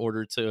 million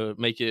order to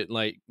make it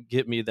like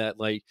get me that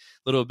like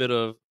little bit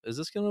of, is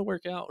this going to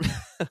work out?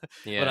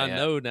 Yeah, But I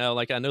know now,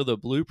 like I know the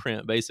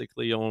blueprint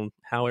basically on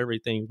how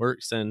everything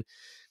works. And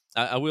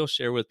I will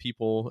share with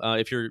people,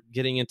 if you're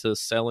getting into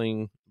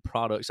selling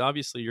products,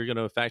 obviously you're going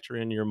to factor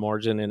in your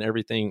margin and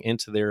everything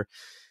into there.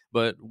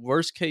 But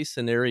worst case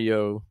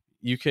scenario,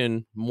 you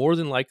can more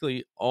than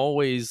likely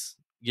always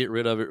get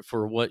rid of it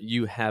for what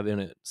you have in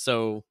it.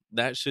 So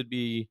that should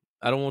be,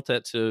 I don't want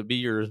that to be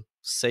your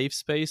safe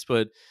space,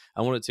 but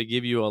I want it to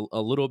give you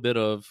a little bit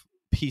of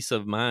peace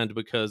of mind,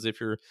 because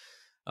if you're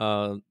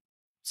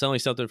selling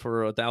something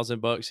for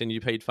 $1,000 and you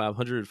paid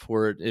 500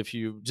 for it, if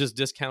you just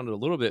discount it a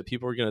little bit,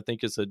 people are going to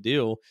think it's a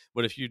deal.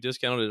 But if you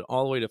discount it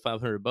all the way to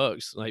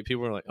 $500, like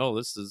people are like, oh,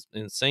 this is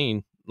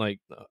insane. Like,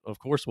 of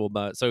course we'll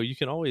buy it. So you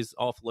can always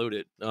offload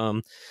it.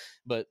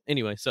 But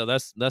anyway, so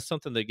that's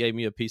something that gave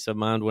me a peace of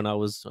mind when I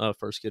was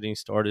first getting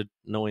started,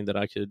 knowing that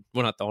I could,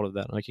 when I thought of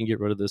that, I can get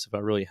rid of this if I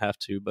really have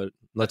to. But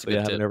luckily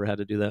I haven't ever had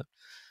to do that.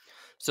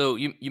 So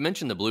you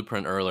mentioned the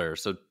blueprint earlier.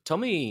 So tell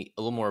me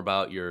a little more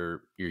about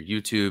your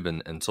YouTube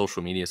and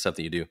social media stuff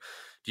that you do.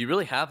 Do you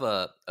really have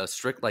a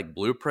strict like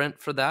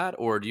blueprint for that?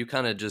 Or do you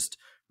kind of just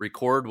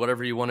record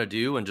whatever you want to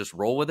do and just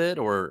roll with it?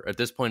 Or at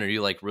this point, are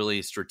you like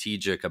really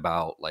strategic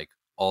about like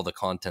all the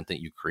content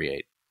that you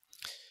create?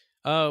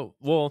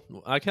 Well,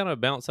 I kind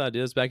of bounce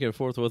ideas back and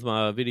forth with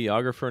my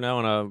videographer now,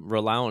 and I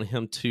rely on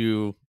him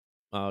to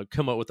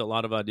come up with a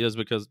lot of ideas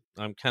because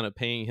I'm kind of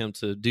paying him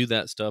to do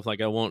that stuff.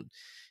 Like I want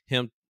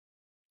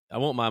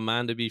my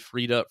mind to be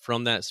freed up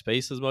from that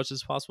space as much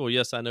as possible.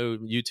 Yes, I know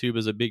YouTube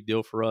is a big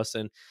deal for us.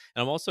 And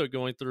I'm also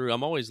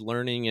I'm always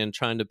learning and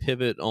trying to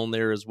pivot on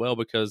there as well,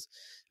 because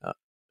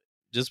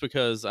just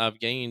because I've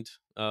gained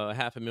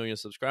 500,000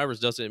 subscribers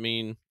doesn't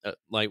mean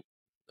like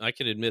I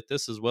can admit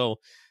this as well.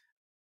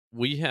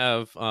 We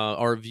have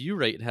our view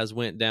rate has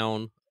went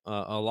down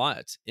a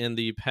lot in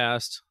the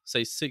past,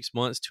 say 6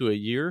 months to a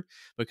year,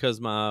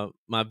 because my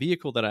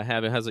vehicle that I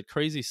have, it has a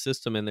crazy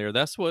system in there.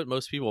 That's what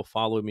most people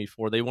follow me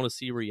for. They want to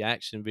see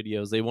reaction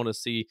videos. They want to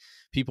see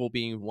people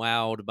being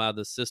wowed by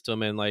the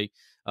system, and like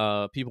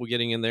people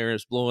getting in there and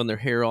it's blowing their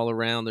hair all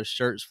around, their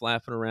shirts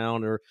flapping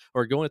around,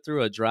 or going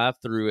through a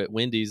drive-through at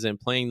Wendy's and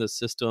playing the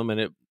system.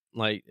 And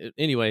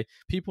anyway,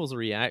 people's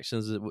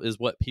reactions is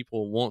what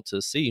people want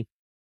to see.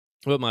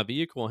 But my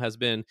vehicle has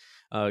been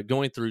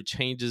going through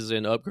changes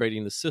and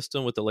upgrading the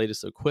system with the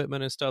latest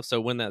equipment and stuff.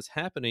 So when that's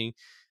happening,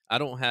 I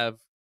don't have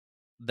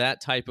that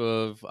type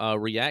of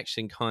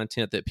reaction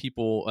content that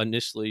people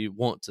initially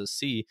want to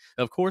see.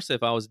 Of course,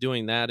 if I was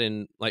doing that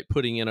and like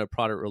putting in a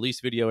product release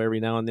video every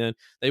now and then,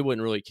 they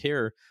wouldn't really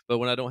care. But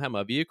when I don't have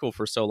my vehicle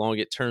for so long,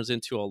 it turns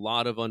into a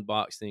lot of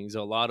unboxings,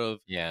 a lot of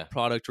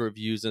product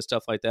reviews and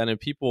stuff like that. And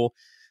people,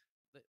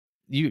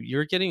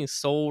 you're getting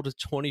sold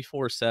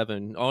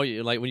 24/7.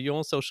 Like when you're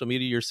on social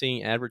media, you're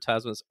seeing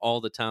advertisements all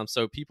the time.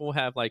 So people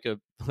have like a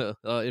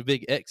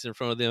big X in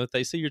front of them. If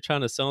they see you're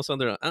trying to sell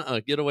something,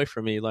 get away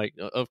from me. Like,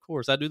 of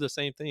course, I do the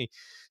same thing.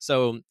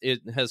 So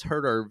it has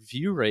hurt our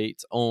view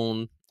rate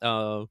on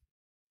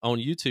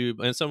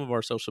YouTube and some of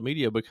our social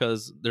media,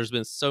 because there's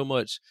been so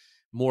much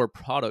more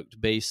product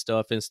based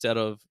stuff instead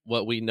of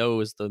what we know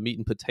is the meat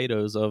and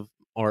potatoes of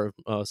our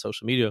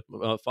social media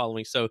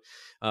following. So,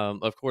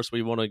 of course,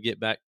 we want to get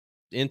back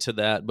into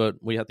that, but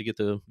we have to get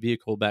the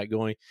vehicle back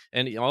going.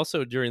 And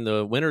also during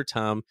the winter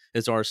time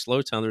is our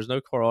slow time. There's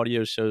no car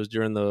audio shows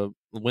during the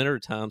winter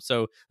time,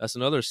 so that's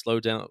another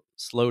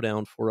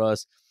slowdown for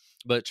us.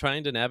 But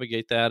trying to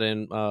navigate that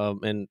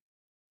and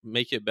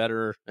make it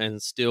better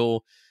and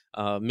still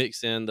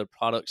mix in the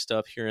product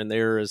stuff here and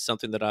there is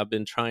something that I've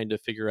been trying to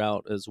figure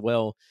out as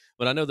well.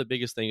 But I know the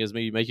biggest thing is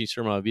me making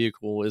sure my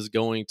vehicle is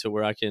going to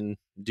where I can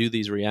do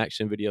these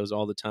reaction videos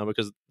all the time,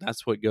 because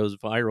that's what goes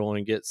viral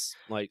and gets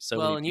like so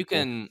many and people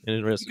you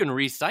interested. can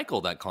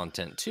recycle that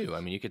content too.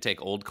 I mean, you could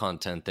take old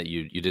content that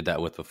you did that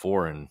with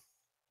before and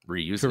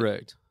reuse it.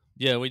 Correct.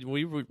 Yeah, we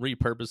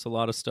repurpose a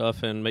lot of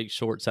stuff and make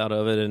shorts out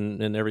of it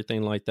and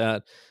everything like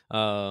that.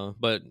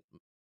 But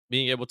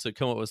being able to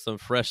come up with some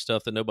fresh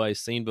stuff that nobody's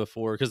seen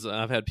before, because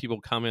I've had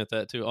people comment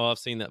that too. Oh, I've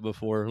seen that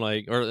before,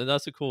 like, or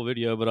that's a cool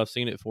video, but I've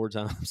seen it 4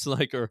 times,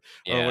 like, or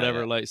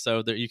whatever. Like,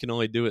 so that you can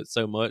only do it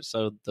so much.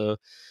 So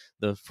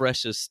the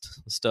freshest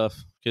stuff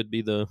could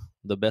be the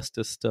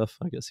bestest stuff,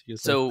 I guess you could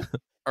say. So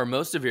are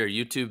most of your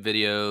YouTube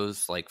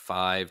videos like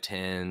 5,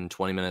 10,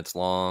 20 minutes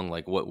long?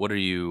 Like what are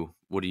you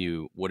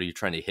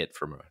trying to hit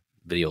from a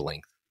video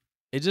length?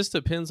 It just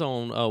depends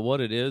on what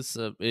it is.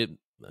 It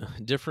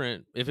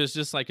different if it's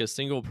just like a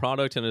single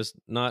product and it's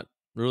not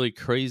really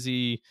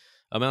crazy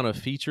amount of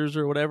features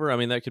or whatever. I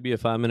mean, that could be a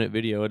 5-minute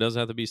video. It doesn't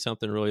have to be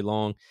something really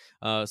long.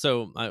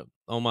 So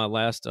on my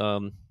last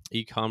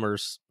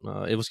e-commerce,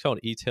 it was called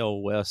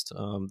eTail West,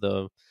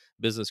 the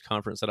business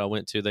conference that I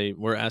went to. They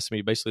were asking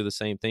me basically the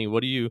same thing.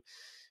 What do you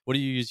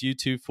use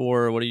YouTube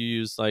for? What do you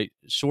use like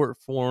short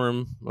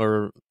form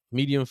or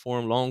medium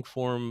form, long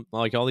form,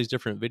 like all these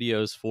different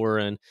videos for?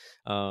 And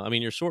I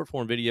mean, your short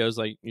form videos,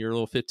 like your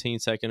little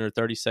 15-second or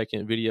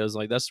 30-second videos,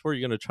 like that's where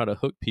you're going to try to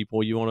hook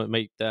people. You want to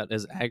make that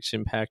as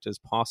action packed as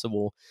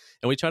possible.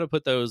 And we try to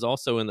put those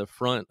also in the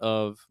front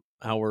of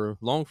our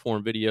long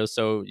form videos,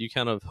 so you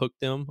kind of hook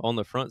them on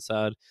the front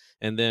side,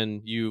 and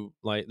then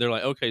they're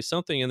like, okay,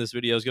 something in this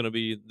video is going to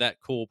be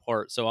that cool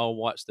part, so I'll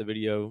watch the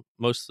video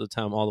most of the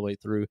time all the way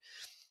through.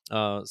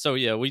 So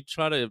yeah, we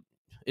try to,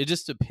 it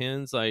just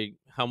depends like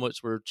how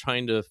much we're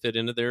trying to fit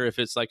into there. If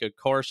it's like a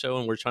car show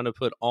and we're trying to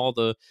put all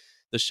the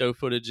show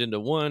footage into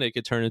one, it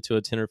could turn into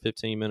a 10 or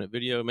 15 minute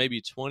video, maybe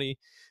 20.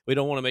 We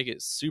don't want to make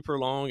it super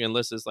long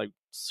unless it's like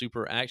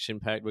super action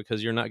packed,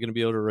 because you're not going to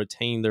be able to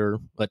retain their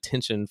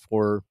attention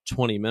for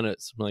 20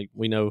 minutes. Like,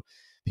 we know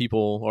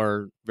people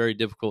are very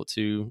difficult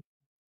to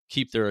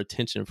keep their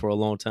attention for a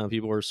long time.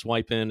 People are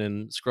swiping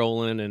and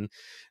scrolling, and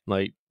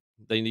like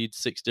they need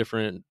 6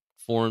 different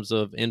forms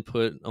of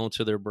input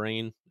onto their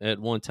brain at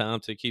one time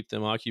to keep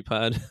them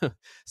occupied.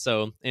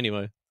 So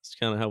anyway, it's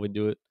kind of how we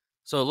do it.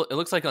 So it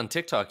looks like on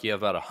TikTok you have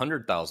about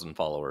 100,000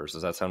 followers.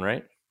 Does that sound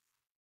right?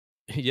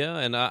 Yeah,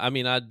 and I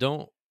mean, I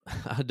don't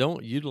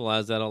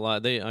utilize that a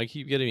lot. I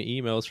keep getting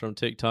emails from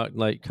TikTok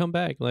like, come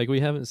back, like we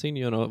haven't seen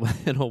you in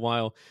a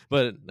while.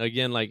 But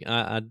again, like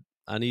I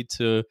need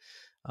to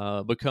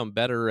become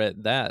better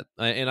at that.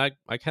 And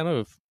I kind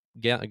of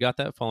got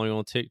that following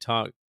on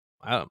TikTok.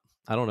 I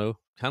don't know,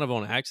 kind of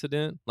on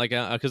accident, like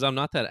because I'm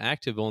not that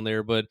active on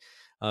there, but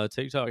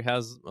TikTok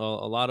has a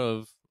lot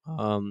of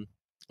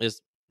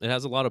it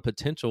has a lot of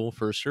potential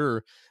for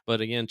sure.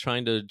 But again,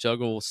 trying to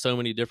juggle so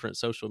many different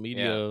social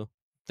media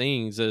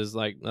things is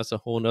like, that's a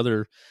whole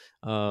nother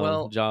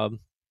job.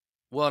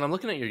 Well, and I'm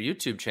looking at your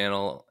YouTube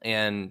channel,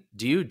 and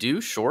do you do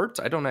shorts?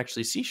 I don't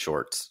actually see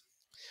shorts.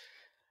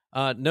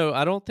 No,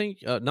 I don't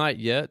think not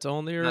yet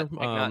on there.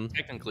 Not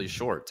technically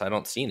shorts. I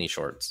don't see any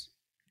shorts.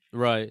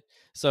 Right.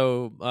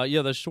 So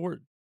yeah, the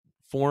short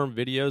form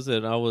videos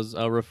that I was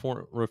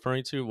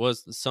referring to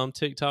was some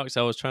TikToks.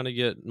 I was trying to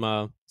get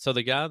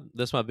the guy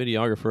that's my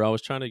videographer, I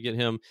was trying to get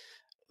him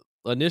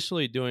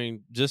initially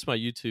doing just my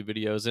YouTube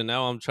videos, and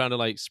now I'm trying to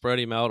like spread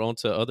him out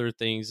onto other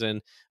things.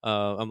 And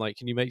I'm like,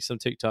 can you make some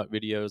TikTok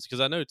videos?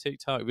 Because I know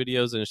TikTok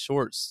videos and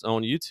shorts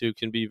on YouTube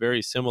can be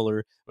very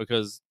similar,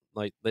 because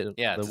like the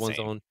ones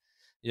same.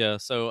 on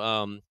so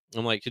I'm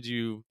like, could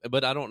you,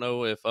 but I don't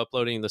know if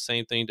uploading the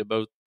same thing to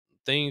both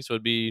things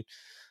would be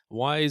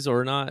wise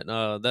or not.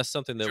 That's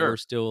something that we're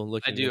still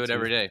looking into. I do it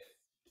every day.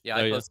 Yeah,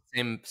 I post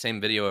the same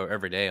video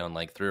every day on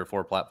like 3 or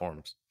 4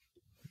 platforms.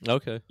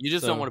 Okay. You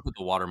just don't want to put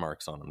the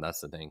watermarks on them.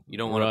 That's the thing. You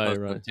don't want to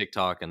post on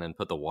TikTok and then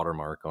put the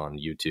watermark on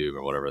YouTube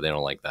or whatever. They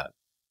don't like that.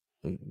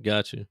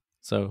 Got you.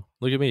 So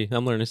look at me.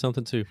 I'm learning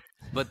something too.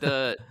 But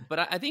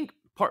I think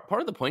part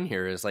of the point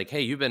here is like,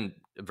 hey, you've been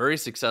a very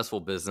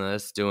successful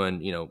business doing,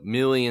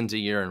 millions a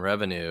year in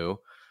revenue,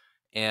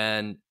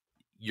 and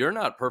you're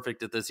not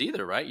perfect at this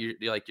either, right?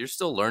 You're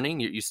still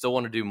learning. You still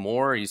want to do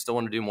more. You still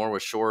want to do more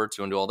with shorts.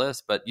 You want to do all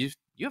this, but you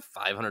have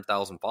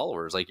 500,000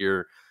 followers. Like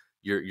you're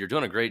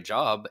doing a great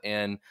job.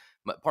 And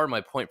part of my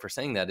point for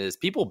saying that is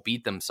people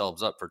beat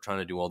themselves up for trying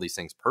to do all these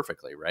things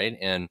perfectly, right?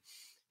 And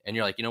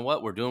you're like, you know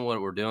what? We're doing what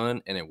we're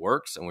doing, and it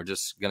works, and we're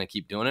just going to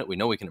keep doing it. We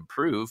know we can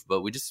improve,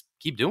 but we just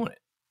keep doing it.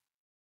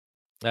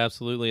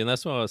 Absolutely. And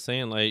that's what I was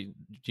saying. Like,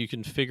 you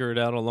can figure it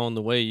out along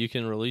the way. You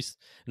can release,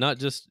 not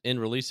just in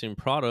releasing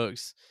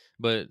products,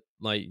 but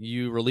like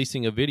you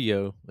releasing a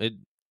video.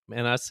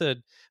 And I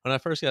said, when I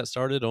first got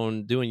started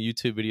on doing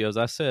YouTube videos,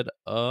 I said,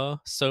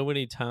 so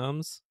many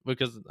times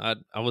because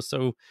I was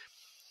so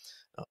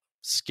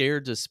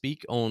scared to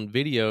speak on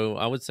video.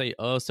 I would say,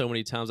 so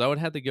many times. I would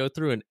have to go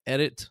through and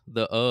edit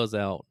the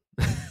out.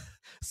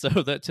 So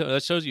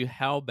that shows you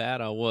how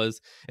bad I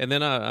was. And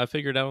then I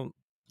figured out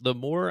the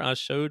more I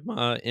showed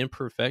my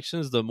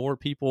imperfections, the more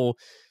people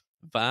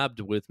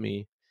vibed with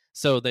me.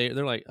 So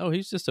they're like, oh,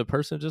 he's just a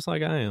person just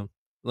like I am.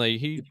 Like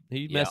he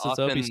Yeah, messes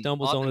up, he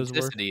stumbles on his word.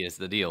 authenticity is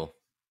the deal.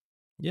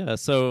 Yeah,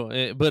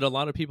 so but a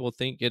lot of people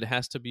think it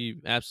has to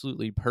be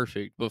absolutely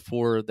perfect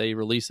before they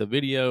release a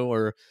video.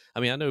 Or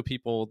I mean, I know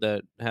people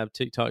that have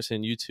TikToks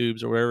and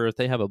YouTubes or wherever, if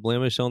they have a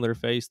blemish on their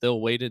face,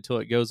 they'll wait until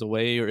it goes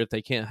away, or if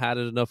they can't hide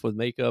it enough with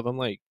makeup. I'm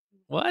like,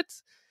 what?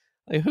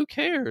 Like, who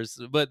cares?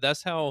 But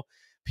that's how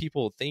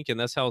people think, and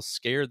that's how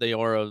scared they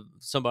are of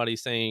somebody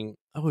saying,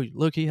 "Oh,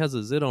 look, he has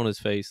a zit on his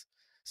face."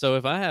 So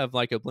if I have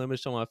like a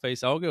blemish on my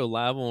face, I'll go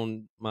live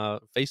on my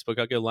Facebook.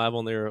 I'll go live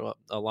on there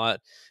a lot,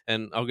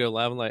 and I'll go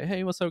live and like,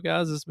 "Hey, what's up,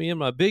 guys? It's me and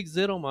my big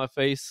zit on my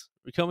face.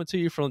 We're coming to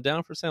you from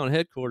Down for Sound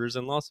headquarters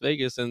in Las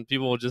Vegas," and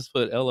people will just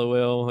put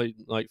LOL,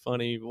 like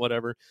funny,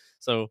 whatever.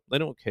 So they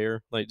don't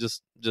care. Like,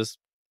 just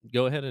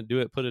go ahead and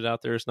do it. Put it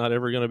out there. It's not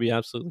ever going to be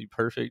absolutely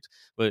perfect,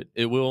 but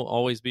it will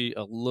always be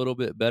a little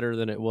bit better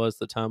than it was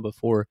the time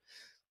before.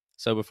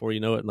 So before you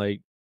know it,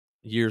 like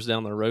years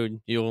down the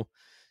road, you'll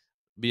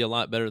be a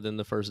lot better than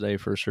the first day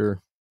for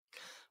sure.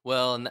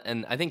 Well,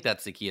 and I think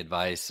that's the key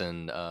advice,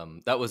 and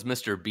that was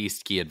Mr.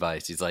 Beast key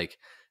advice. He's like,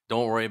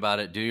 don't worry about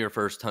it. Do your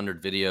first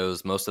 100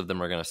 videos. Most of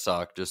them are going to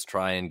suck. Just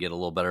try and get a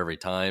little better every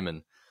time.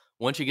 And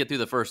once you get through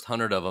the first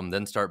 100 of them,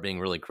 then start being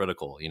really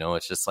critical. You know,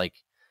 it's just like,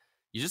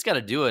 you just got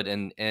to do it.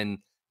 And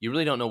you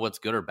really don't know what's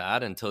good or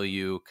bad until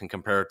you can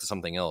compare it to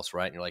something else,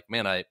 right? And you're like,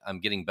 man, I'm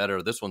getting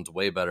better. This one's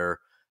way better.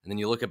 And then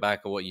you look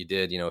back at what you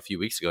did, a few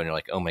weeks ago, and you're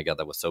like, oh my God,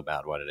 that was so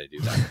bad. Why did I do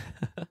that?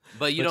 But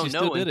you But you don't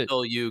still know did it.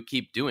 until you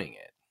keep doing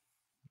it.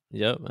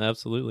 Yep,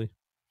 absolutely.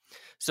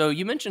 So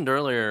you mentioned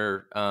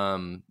earlier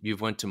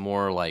you've went to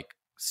more like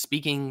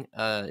speaking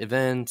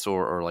events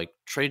or like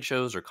trade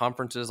shows or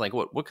conferences. Like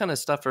what kind of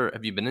stuff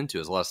have you been into?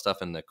 Is a lot of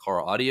stuff in the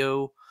car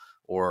audio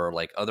or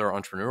like other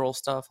entrepreneurial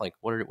stuff? Like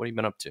what have you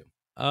been up to?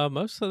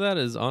 Most of that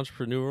is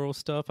entrepreneurial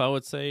stuff, I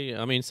would say.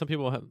 I mean, some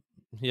people have,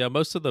 yeah,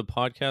 most of the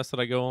podcasts that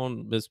I go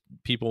on is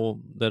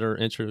people that are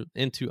into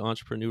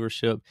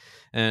entrepreneurship.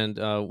 And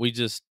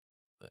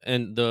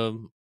and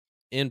the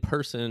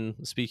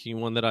in-person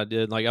speaking one that I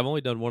did, like I've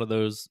only done one of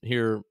those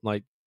here,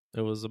 like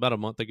it was about a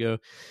month ago,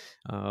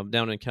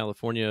 down in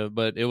California,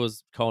 but it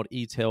was called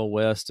eTail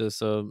West.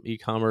 It's a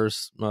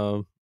e-commerce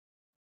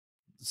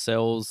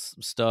sales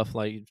stuff,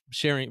 like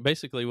sharing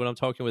basically what I'm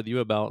talking with you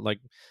about, like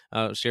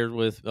shared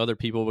with other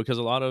people, because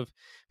a lot of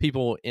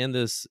people in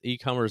this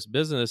e-commerce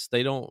business,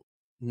 they don't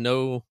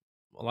know,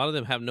 a lot of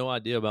them have no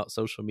idea about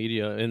social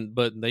media, and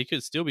but they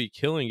could still be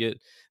killing it.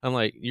 I'm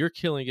like, you're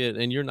killing it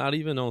and you're not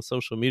even on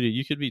social media.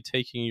 You could be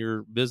taking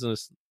your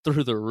business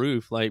through the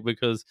roof, like,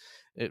 because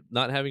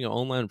not having an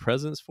online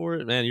presence for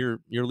it, man,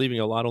 you're leaving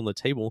a lot on the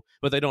table.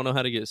 But they don't know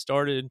how to get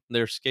started.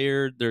 They're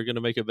scared they're going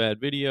to make a bad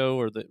video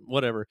or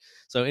whatever.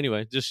 So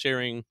anyway, just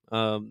sharing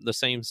the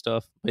same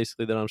stuff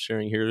basically that I'm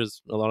sharing here.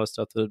 Is a lot of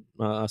stuff that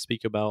I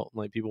speak about.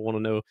 Like, people want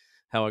to know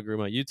how I grew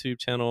my YouTube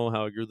channel,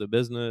 how I grew the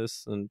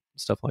business, and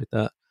stuff like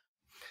that.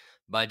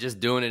 By just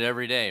doing it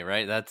every day,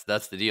 right?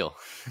 That's the deal.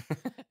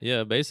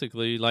 Yeah,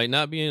 basically, like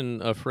not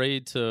being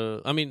afraid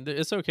to. I mean,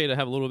 it's okay to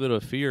have a little bit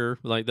of fear.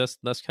 Like that's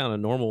kind of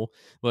normal,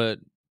 but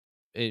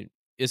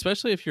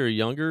especially if you're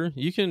younger,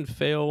 you can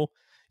fail.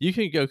 You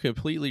can go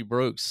completely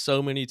broke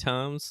so many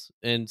times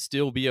and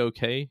still be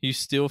okay. You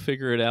still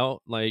figure it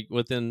out. Like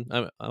within,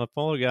 I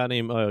follow a guy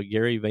named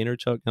Gary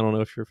Vaynerchuk. I don't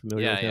know if you're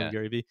familiar Yeah, with him, yeah.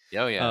 Gary V.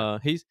 Oh yeah.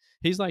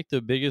 He's like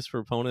the biggest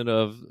proponent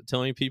of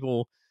telling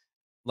people,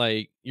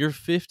 like, you're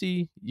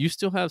 50, you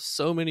still have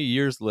so many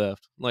years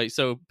left. Like,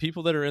 so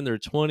people that are in their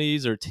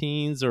 20s or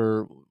teens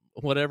or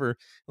whatever,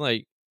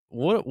 like,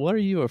 what are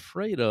you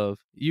afraid of?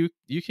 You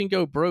can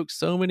go broke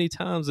so many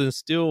times and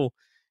still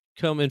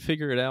come and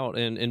figure it out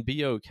and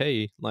be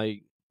okay.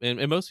 Like,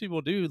 and most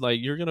people do. Like,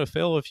 you're gonna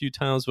fail a few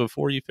times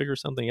before you figure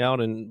something out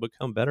and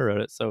become better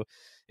at it. So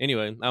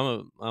anyway,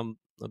 I'm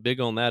a big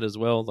on that as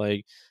well.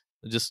 Like,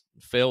 just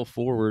fail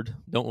forward,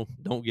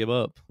 don't give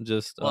up.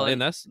 Just Well,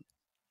 and that's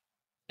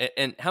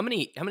and how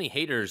many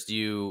haters do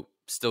you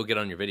still get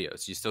on your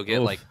videos? You still get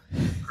oh. like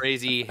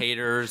crazy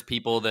haters,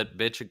 people that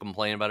bitch and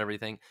complain about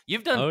everything.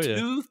 You've done Oh yeah.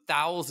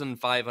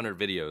 2,500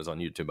 videos on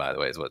YouTube, by the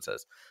way, is what it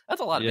says. That's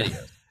a lot of Yeah.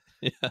 videos.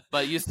 Yeah.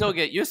 But you still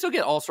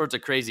get all sorts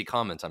of crazy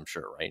comments, I'm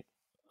sure, right?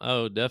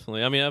 Oh,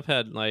 definitely. I mean, I've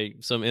had like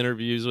some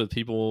interviews with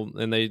people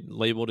and they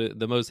labeled it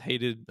the most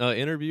hated,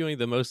 interviewing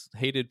the most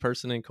hated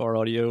person in car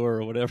audio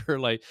or whatever.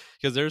 Like,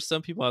 because there's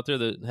some people out there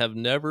that have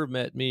never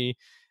met me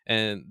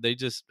and they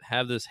just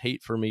have this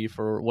hate for me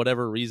for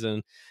whatever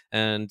reason.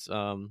 And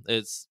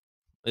it's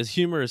it's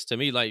humorous to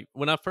me. Like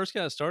when I first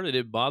got started,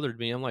 it bothered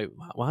me. I'm like,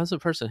 why does the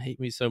person hate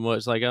me so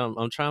much? Like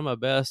I'm trying my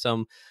best.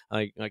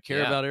 I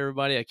care Yeah. about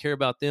everybody. I care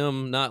about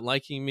them not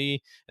liking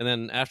me. And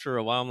then after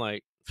a while, I'm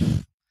like,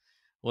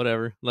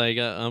 whatever. You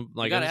I'm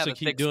got to just have gonna a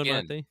keep thick doing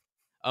my skin. thing.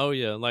 Oh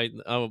yeah, like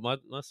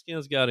my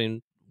skin's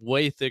gotten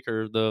way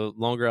thicker the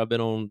longer I've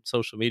been on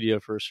social media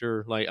for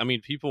sure. Like I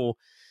mean, people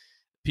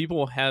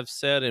have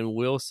said and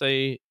will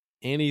say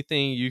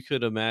anything you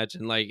could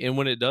imagine. Like, and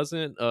when it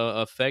doesn't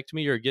affect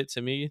me or get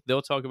to me,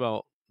 they'll talk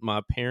about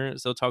my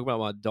parents. They'll talk about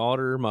my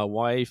daughter, my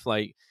wife,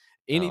 like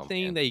Oh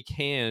anything man. they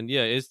can.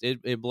 Yeah,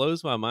 it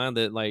blows my mind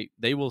that like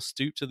they will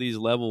stoop to these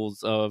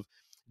levels of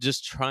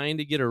just trying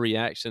to get a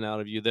reaction out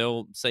of you.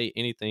 They'll say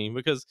anything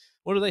because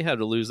what do they have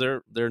to lose?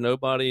 They're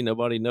nobody.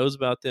 Nobody knows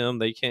about them.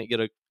 They can't get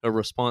a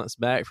response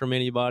back from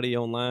anybody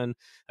online.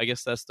 I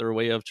guess that's their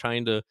way of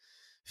trying to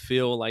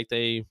feel like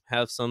they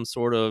have some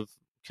sort of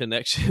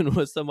connection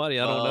with somebody.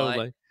 I don't Well, know.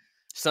 Like,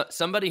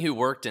 somebody who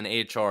worked in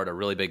HR at a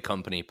really big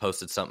company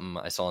posted something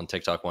I saw on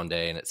TikTok one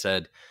day, and it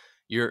said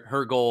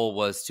her goal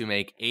was to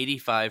make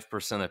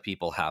 85% of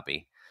people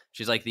happy.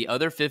 She's like, the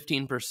other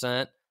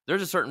 15%,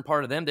 there's a certain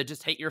part of them that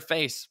just hate your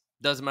face.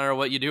 Doesn't matter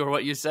what you do or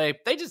what you say,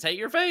 they just hate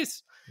your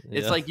face.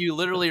 It's yeah, like you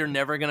literally are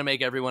never going to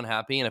make everyone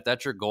happy, and if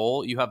that's your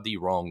goal, you have the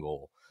wrong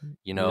goal.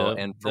 yeah,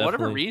 And for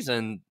whatever definitely.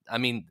 reason, I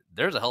mean,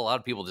 there's a hell of a lot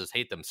of people just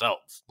hate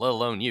themselves, let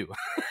alone you.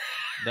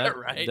 That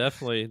Right?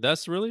 definitely,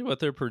 that's really what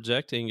they're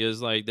projecting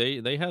is like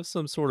they have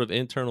some sort of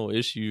internal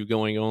issue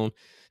going on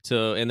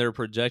and they're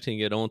projecting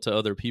it onto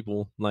other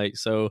people. Like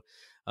so,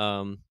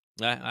 um,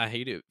 I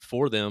hate it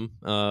for them,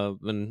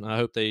 and I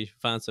hope they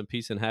find some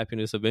peace and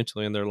happiness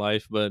eventually in their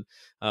life. But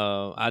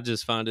I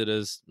just find it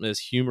as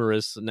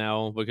humorous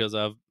now because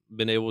I've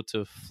been able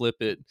to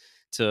flip it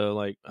to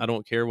like I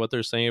don't care what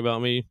they're saying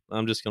about me.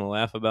 I'm just gonna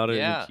laugh about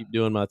it and Yeah. keep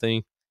doing my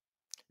thing.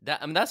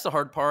 That's the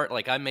hard part.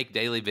 Like I make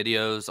daily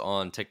videos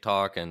on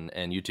TikTok and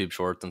YouTube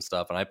Shorts and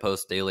stuff, and I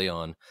post daily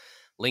on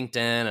LinkedIn,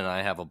 and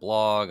I have a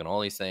blog and all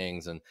these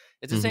things. And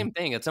it's the Hmm. same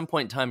thing. At some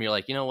point in time, you're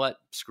like, you know what?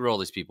 Screw all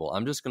these people.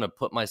 I'm just going to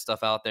put my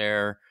stuff out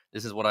there.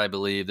 This is what I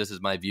believe. This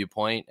is my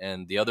viewpoint,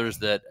 and the others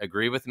that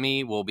agree with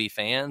me will be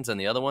fans, and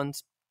the other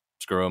ones,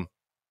 screw them.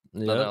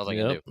 Nothing Yep, else I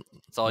can yep, do.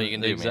 That's all you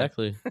can do, man.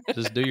 exactly.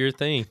 Just do your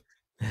thing.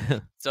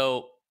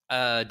 So,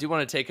 do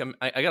want to take them?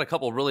 I got a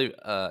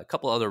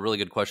couple other really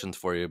good questions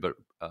for you. But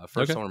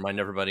first, Okay. I want to remind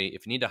everybody: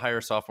 if you need to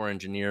hire software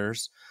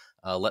engineers,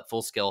 let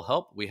Full Scale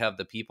help. We have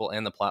the people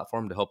and the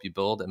platform to help you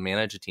build and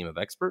manage a team of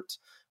experts.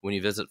 When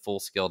you visit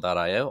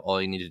fullscale.io,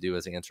 all you need to do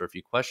is answer a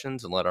few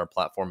questions and let our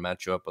platform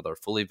match you up with our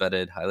fully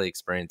vetted, highly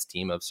experienced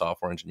team of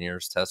software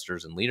engineers,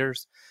 testers, and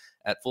leaders.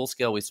 At Full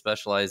Scale, we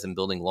specialize in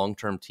building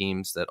long-term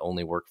teams that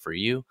only work for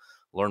you.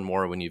 Learn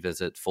more when you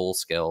visit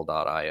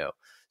fullscale.io.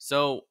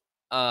 So,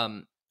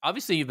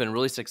 obviously you've been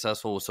really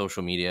successful with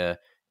social media,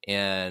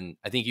 and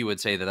I think you would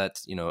say that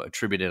that's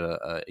attributed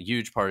a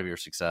huge part of your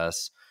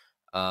success.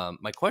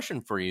 My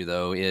question for you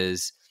though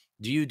is,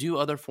 do you do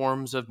other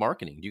forms of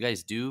marketing? Do you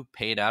guys do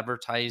paid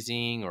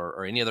advertising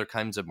or any other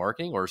kinds of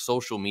marketing, or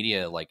social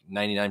media like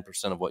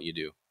 99% of what you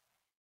do?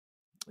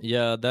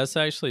 Yeah, that's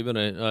actually been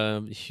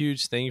a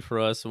huge thing for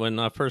us. When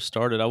I first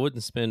started, I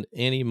wouldn't spend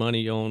any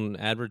money on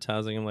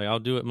advertising. I'm like, I'll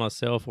do it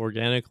myself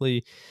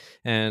organically.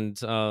 And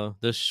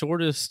the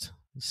shortest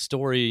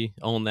story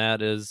on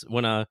that is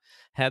when I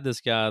had this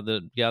guy,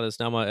 the guy that's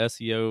now my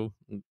SEO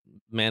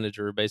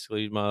manager,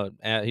 basically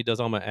he does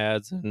all my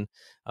ads and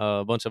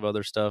a bunch of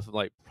other stuff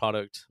like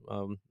product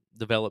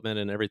development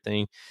and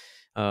everything.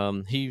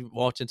 He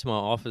walked into my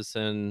office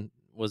and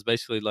was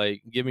basically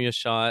like, "Give me a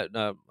shot.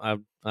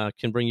 I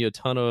can bring you a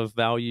ton of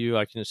value.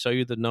 I can show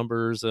you the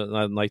numbers and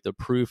like the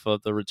proof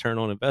of the return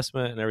on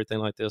investment and everything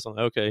like this." I'm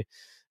like, "Okay,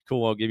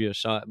 cool. I'll give you a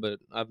shot." But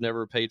I've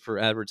never paid for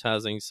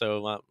advertising,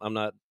 so I'm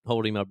not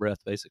holding my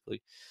breath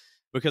basically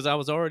because I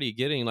was already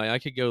getting like I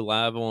could go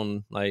live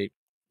on like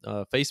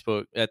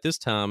Facebook at this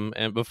time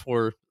and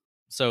before.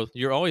 So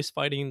you're always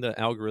fighting the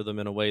algorithm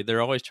in a way.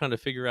 They're always trying to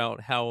figure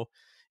out how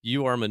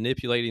you are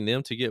manipulating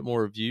them to get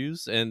more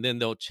views, and then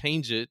they'll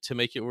change it to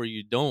make it where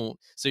you don't.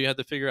 So you have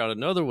to figure out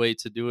another way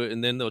to do it,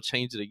 and then they'll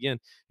change it again.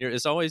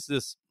 It's always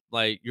this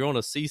like you're on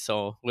a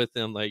seesaw with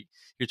them. Like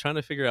you're trying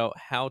to figure out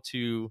how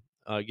to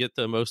get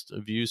the most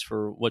views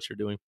for what you're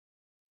doing.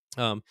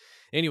 Um,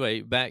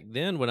 anyway, back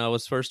then when I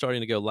was first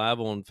starting to go live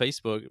on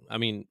Facebook, I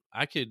mean,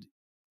 I could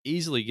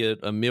easily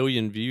get 1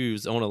 million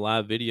views on a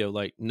live video,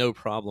 like no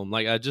problem.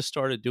 Like I just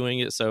started doing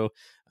it, so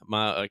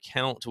my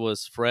account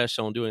was fresh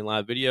on doing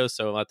live videos,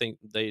 so I think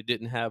they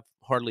didn't have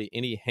hardly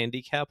any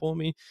handicap on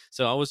me.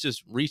 So I was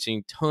just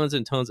reaching tons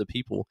and tons of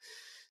people.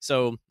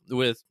 So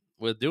with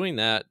doing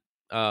that,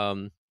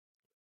 um,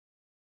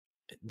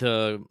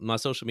 my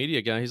social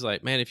media guy, he's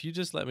like, "Man, if you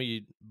just let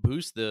me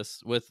boost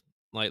this with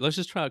like, let's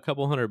just try a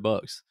couple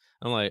 $100."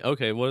 I'm like,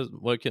 "Okay,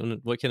 what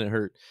can it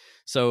hurt?"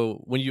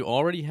 So when you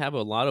already have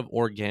a lot of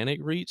organic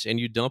reach and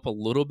you dump a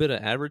little bit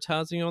of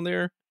advertising on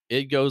there,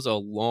 it goes a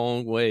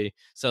long way.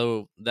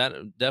 So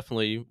that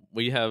definitely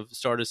we have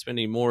started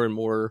spending more and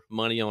more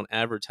money on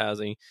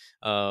advertising.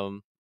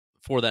 Um,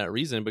 for that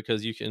reason,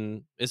 because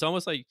it's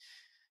almost like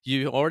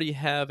you already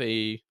have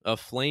a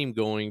flame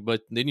going,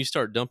 but then you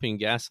start dumping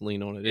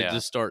gasoline on it. It Yeah.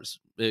 just starts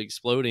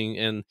exploding.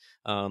 And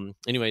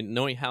anyway,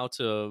 knowing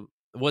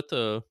what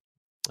the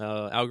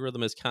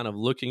algorithm is kind of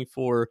looking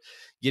for,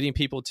 getting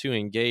people to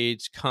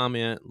engage,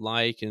 comment,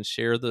 like, and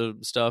share the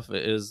stuff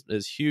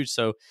is huge.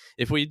 So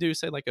if we do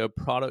say like a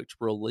product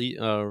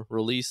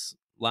release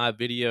live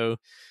video,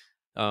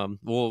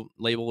 we'll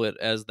label it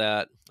as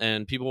that,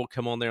 and people will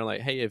come on there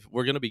like, hey, if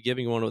we're going to be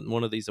giving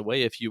one of these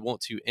away, if you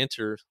want to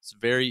enter, it's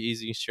very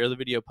easy. Share the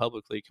video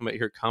publicly, come out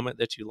here, comment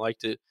that you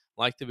liked it,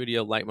 like the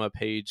video, like my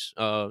page.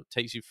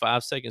 Takes you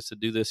 5 seconds to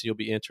do this. You'll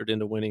be entered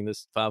into winning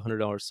this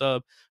 $500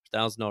 sub,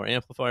 $1,000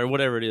 amplifier,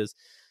 whatever it is.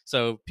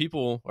 So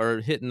people are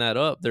hitting that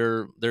up.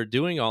 They're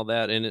doing all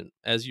that, and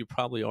as you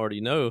probably already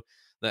know,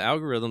 the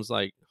algorithm's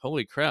like,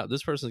 holy crap,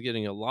 this person's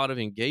getting a lot of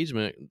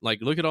engagement.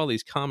 Like, look at all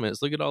these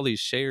comments, look at all these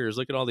shares,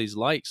 look at all these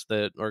likes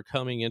that are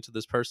coming into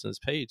this person's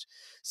page.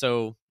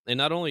 So, and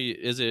not only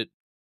is it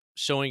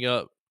showing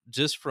up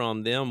just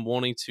from them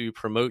wanting to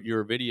promote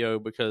your video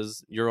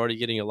because you're already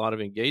getting a lot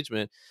of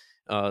engagement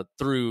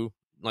through,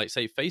 like,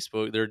 say,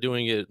 Facebook,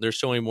 they're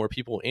showing more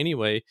people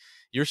anyway.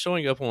 You're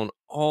showing up on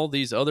all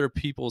these other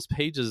people's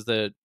pages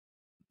that,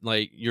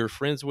 like, you're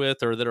friends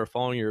with or that are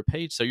following your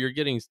page. So you're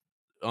getting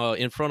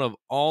in front of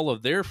all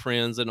of their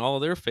friends and all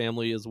of their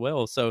family as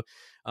well. So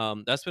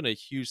that's been a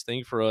huge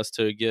thing for us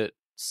to get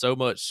so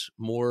much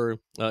more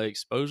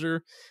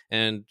exposure,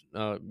 and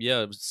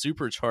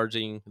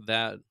supercharging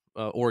that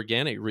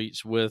organic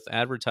reach with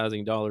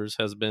advertising dollars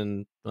has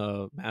been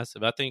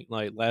massive. I think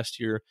like last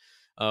year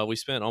we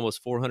spent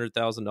almost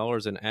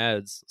 $400,000 in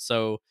ads.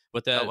 So,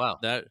 but that Oh, wow.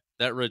 that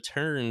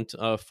returned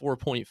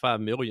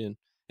 4.5 million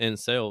in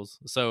sales.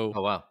 So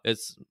Oh, wow.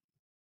 it's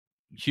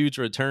huge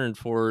return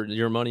for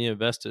your money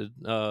invested.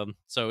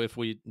 So if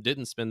we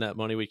didn't spend that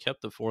money, we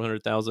kept the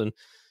 400,000.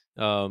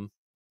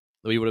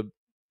 We would have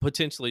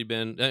potentially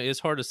been.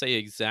 It's hard to say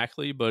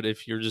exactly, but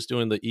if you're just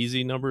doing the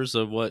easy numbers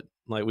of what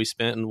like we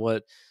spent and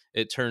what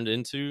it turned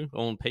into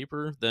on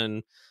paper,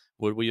 then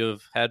would we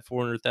have had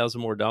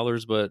 400,000 more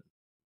dollars, but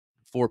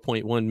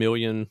 4.1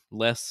 million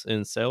less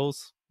in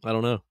sales? I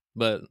don't know.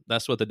 But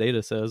that's what the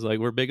data says. Like,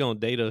 we're big on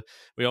data.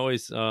 We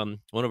always one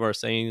of our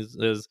sayings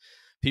is,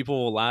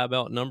 people will lie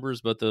about numbers,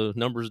 but the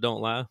numbers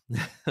don't lie.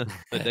 The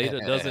data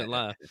doesn't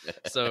lie.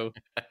 So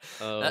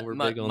we're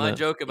big on my that.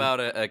 joke about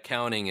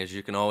accounting is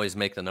you can always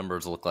make the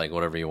numbers look like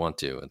whatever you want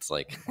to. It's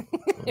like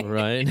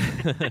right.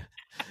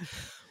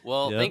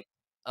 Well, Yep.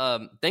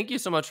 thank you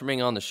so much for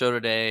being on the show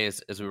today.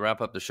 As we wrap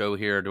up the show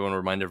here, I do want to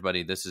remind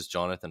everybody, this is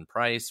Jonathan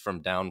Price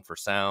from Down for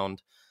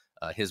Sound.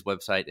 His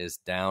website is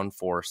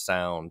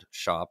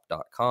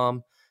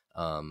downforsoundshop.com.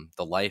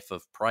 The Life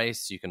of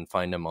Price, you can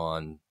find him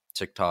on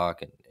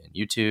TikTok and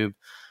YouTube.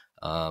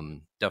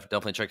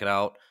 Definitely check it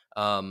out.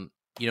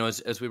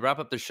 As we wrap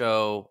up the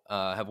show,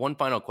 I have one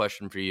final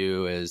question for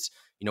you is,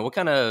 what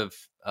kind of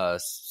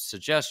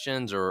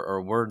suggestions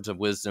or words of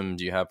wisdom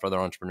do you have for other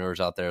entrepreneurs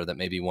out there that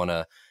maybe want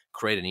to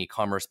create an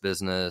e-commerce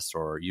business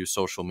or use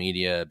social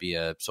media, be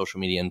a social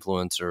media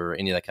influencer,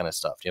 any of that kind of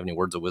stuff? Do you have any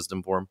words of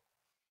wisdom for them?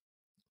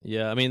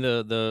 Yeah, I mean,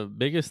 the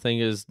biggest thing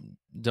is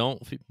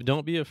don't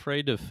be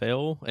afraid to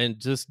fail and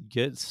just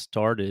get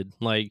started.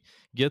 Like,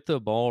 get the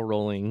ball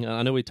rolling.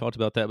 I know we talked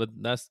about that, but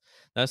that's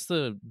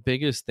the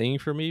biggest thing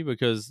for me,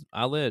 because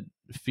I let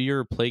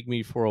fear plague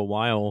me for a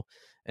while,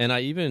 and I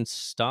even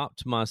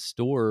stopped my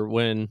store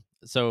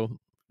so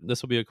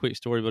this will be a quick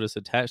story, but it's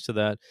attached to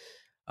that.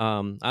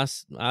 I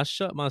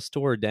shut my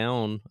store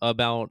down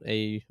about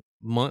a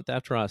month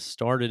after I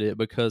started it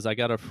because I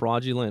got a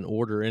fraudulent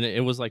order, and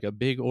it was like a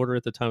big order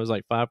at the time. It was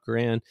like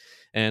 $5,000,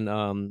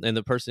 and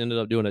the person ended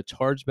up doing a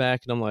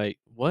chargeback, and I'm like,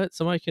 what?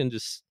 Somebody can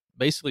just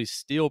basically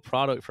steal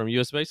product from you.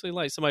 It's basically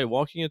like somebody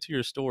walking into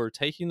your store,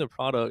 taking the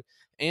product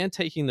and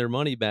taking their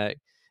money back,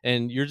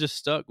 and you're just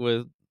stuck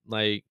with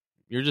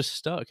you're just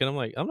stuck. And I'm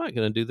like, I'm not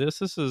going to do this.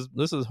 This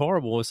is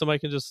horrible. If somebody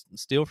can just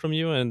steal from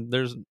you and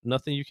there's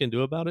nothing you can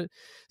do about it.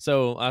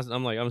 So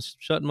I'm like, I'm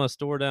shutting my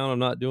store down. I'm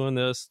not doing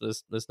this.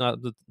 This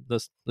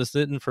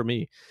isn't for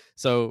me.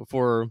 So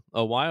for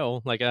a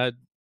while, like, I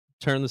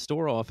turned the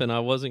store off and I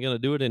wasn't going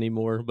to do it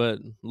anymore. But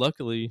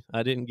luckily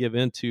I didn't give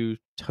in to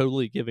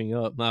totally giving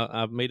up.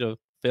 I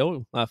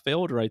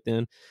failed right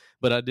then,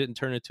 but I didn't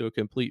turn it to a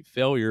complete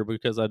failure,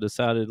 because I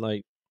decided,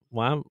 like,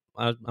 I'm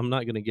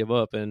not going to give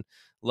up. And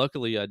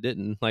luckily I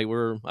didn't. Like,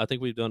 I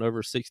think we've done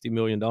over $60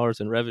 million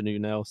in revenue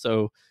now.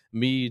 So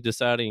me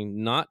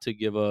deciding not to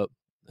give up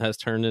has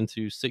turned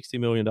into $60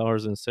 million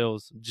in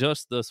sales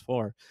just thus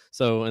far.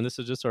 So, and this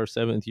is just our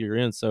 7th year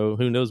in. So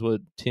who knows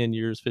what 10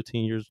 years,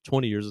 15 years,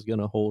 20 years is going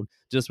to hold,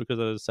 just because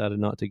I decided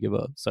not to give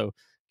up. So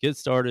get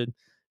started.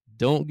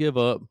 Don't give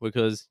up,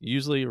 because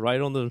usually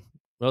right on the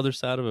other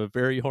side of a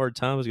very hard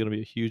time is going to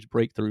be a huge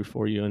breakthrough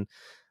for you. And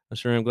I'm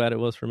sure I'm glad it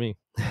was for me.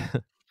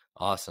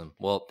 Awesome.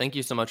 Well, thank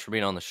you so much for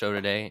being on the show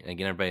today. And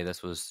again, everybody,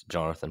 this was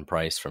Jonathan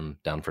Price from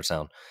Down for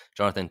Sound.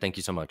 Jonathan, thank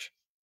you so much.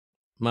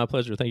 My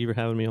pleasure. Thank you for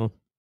having me on.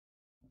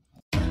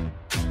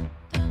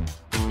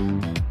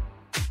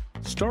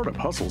 Startup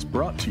Hustle is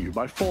brought to you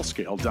by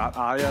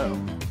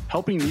Fullscale.io,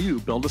 helping you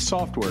build a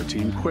software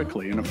team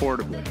quickly and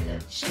affordably.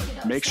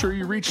 Make sure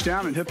you reach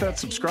down and hit that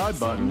subscribe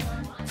button,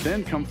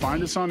 then come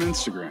find us on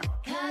Instagram.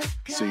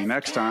 See you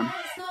next time.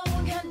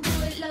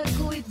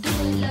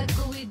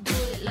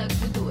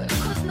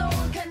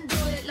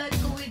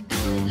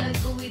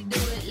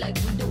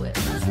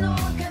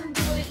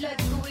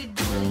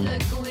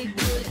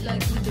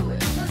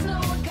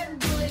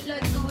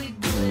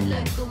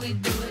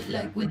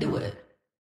 We do it.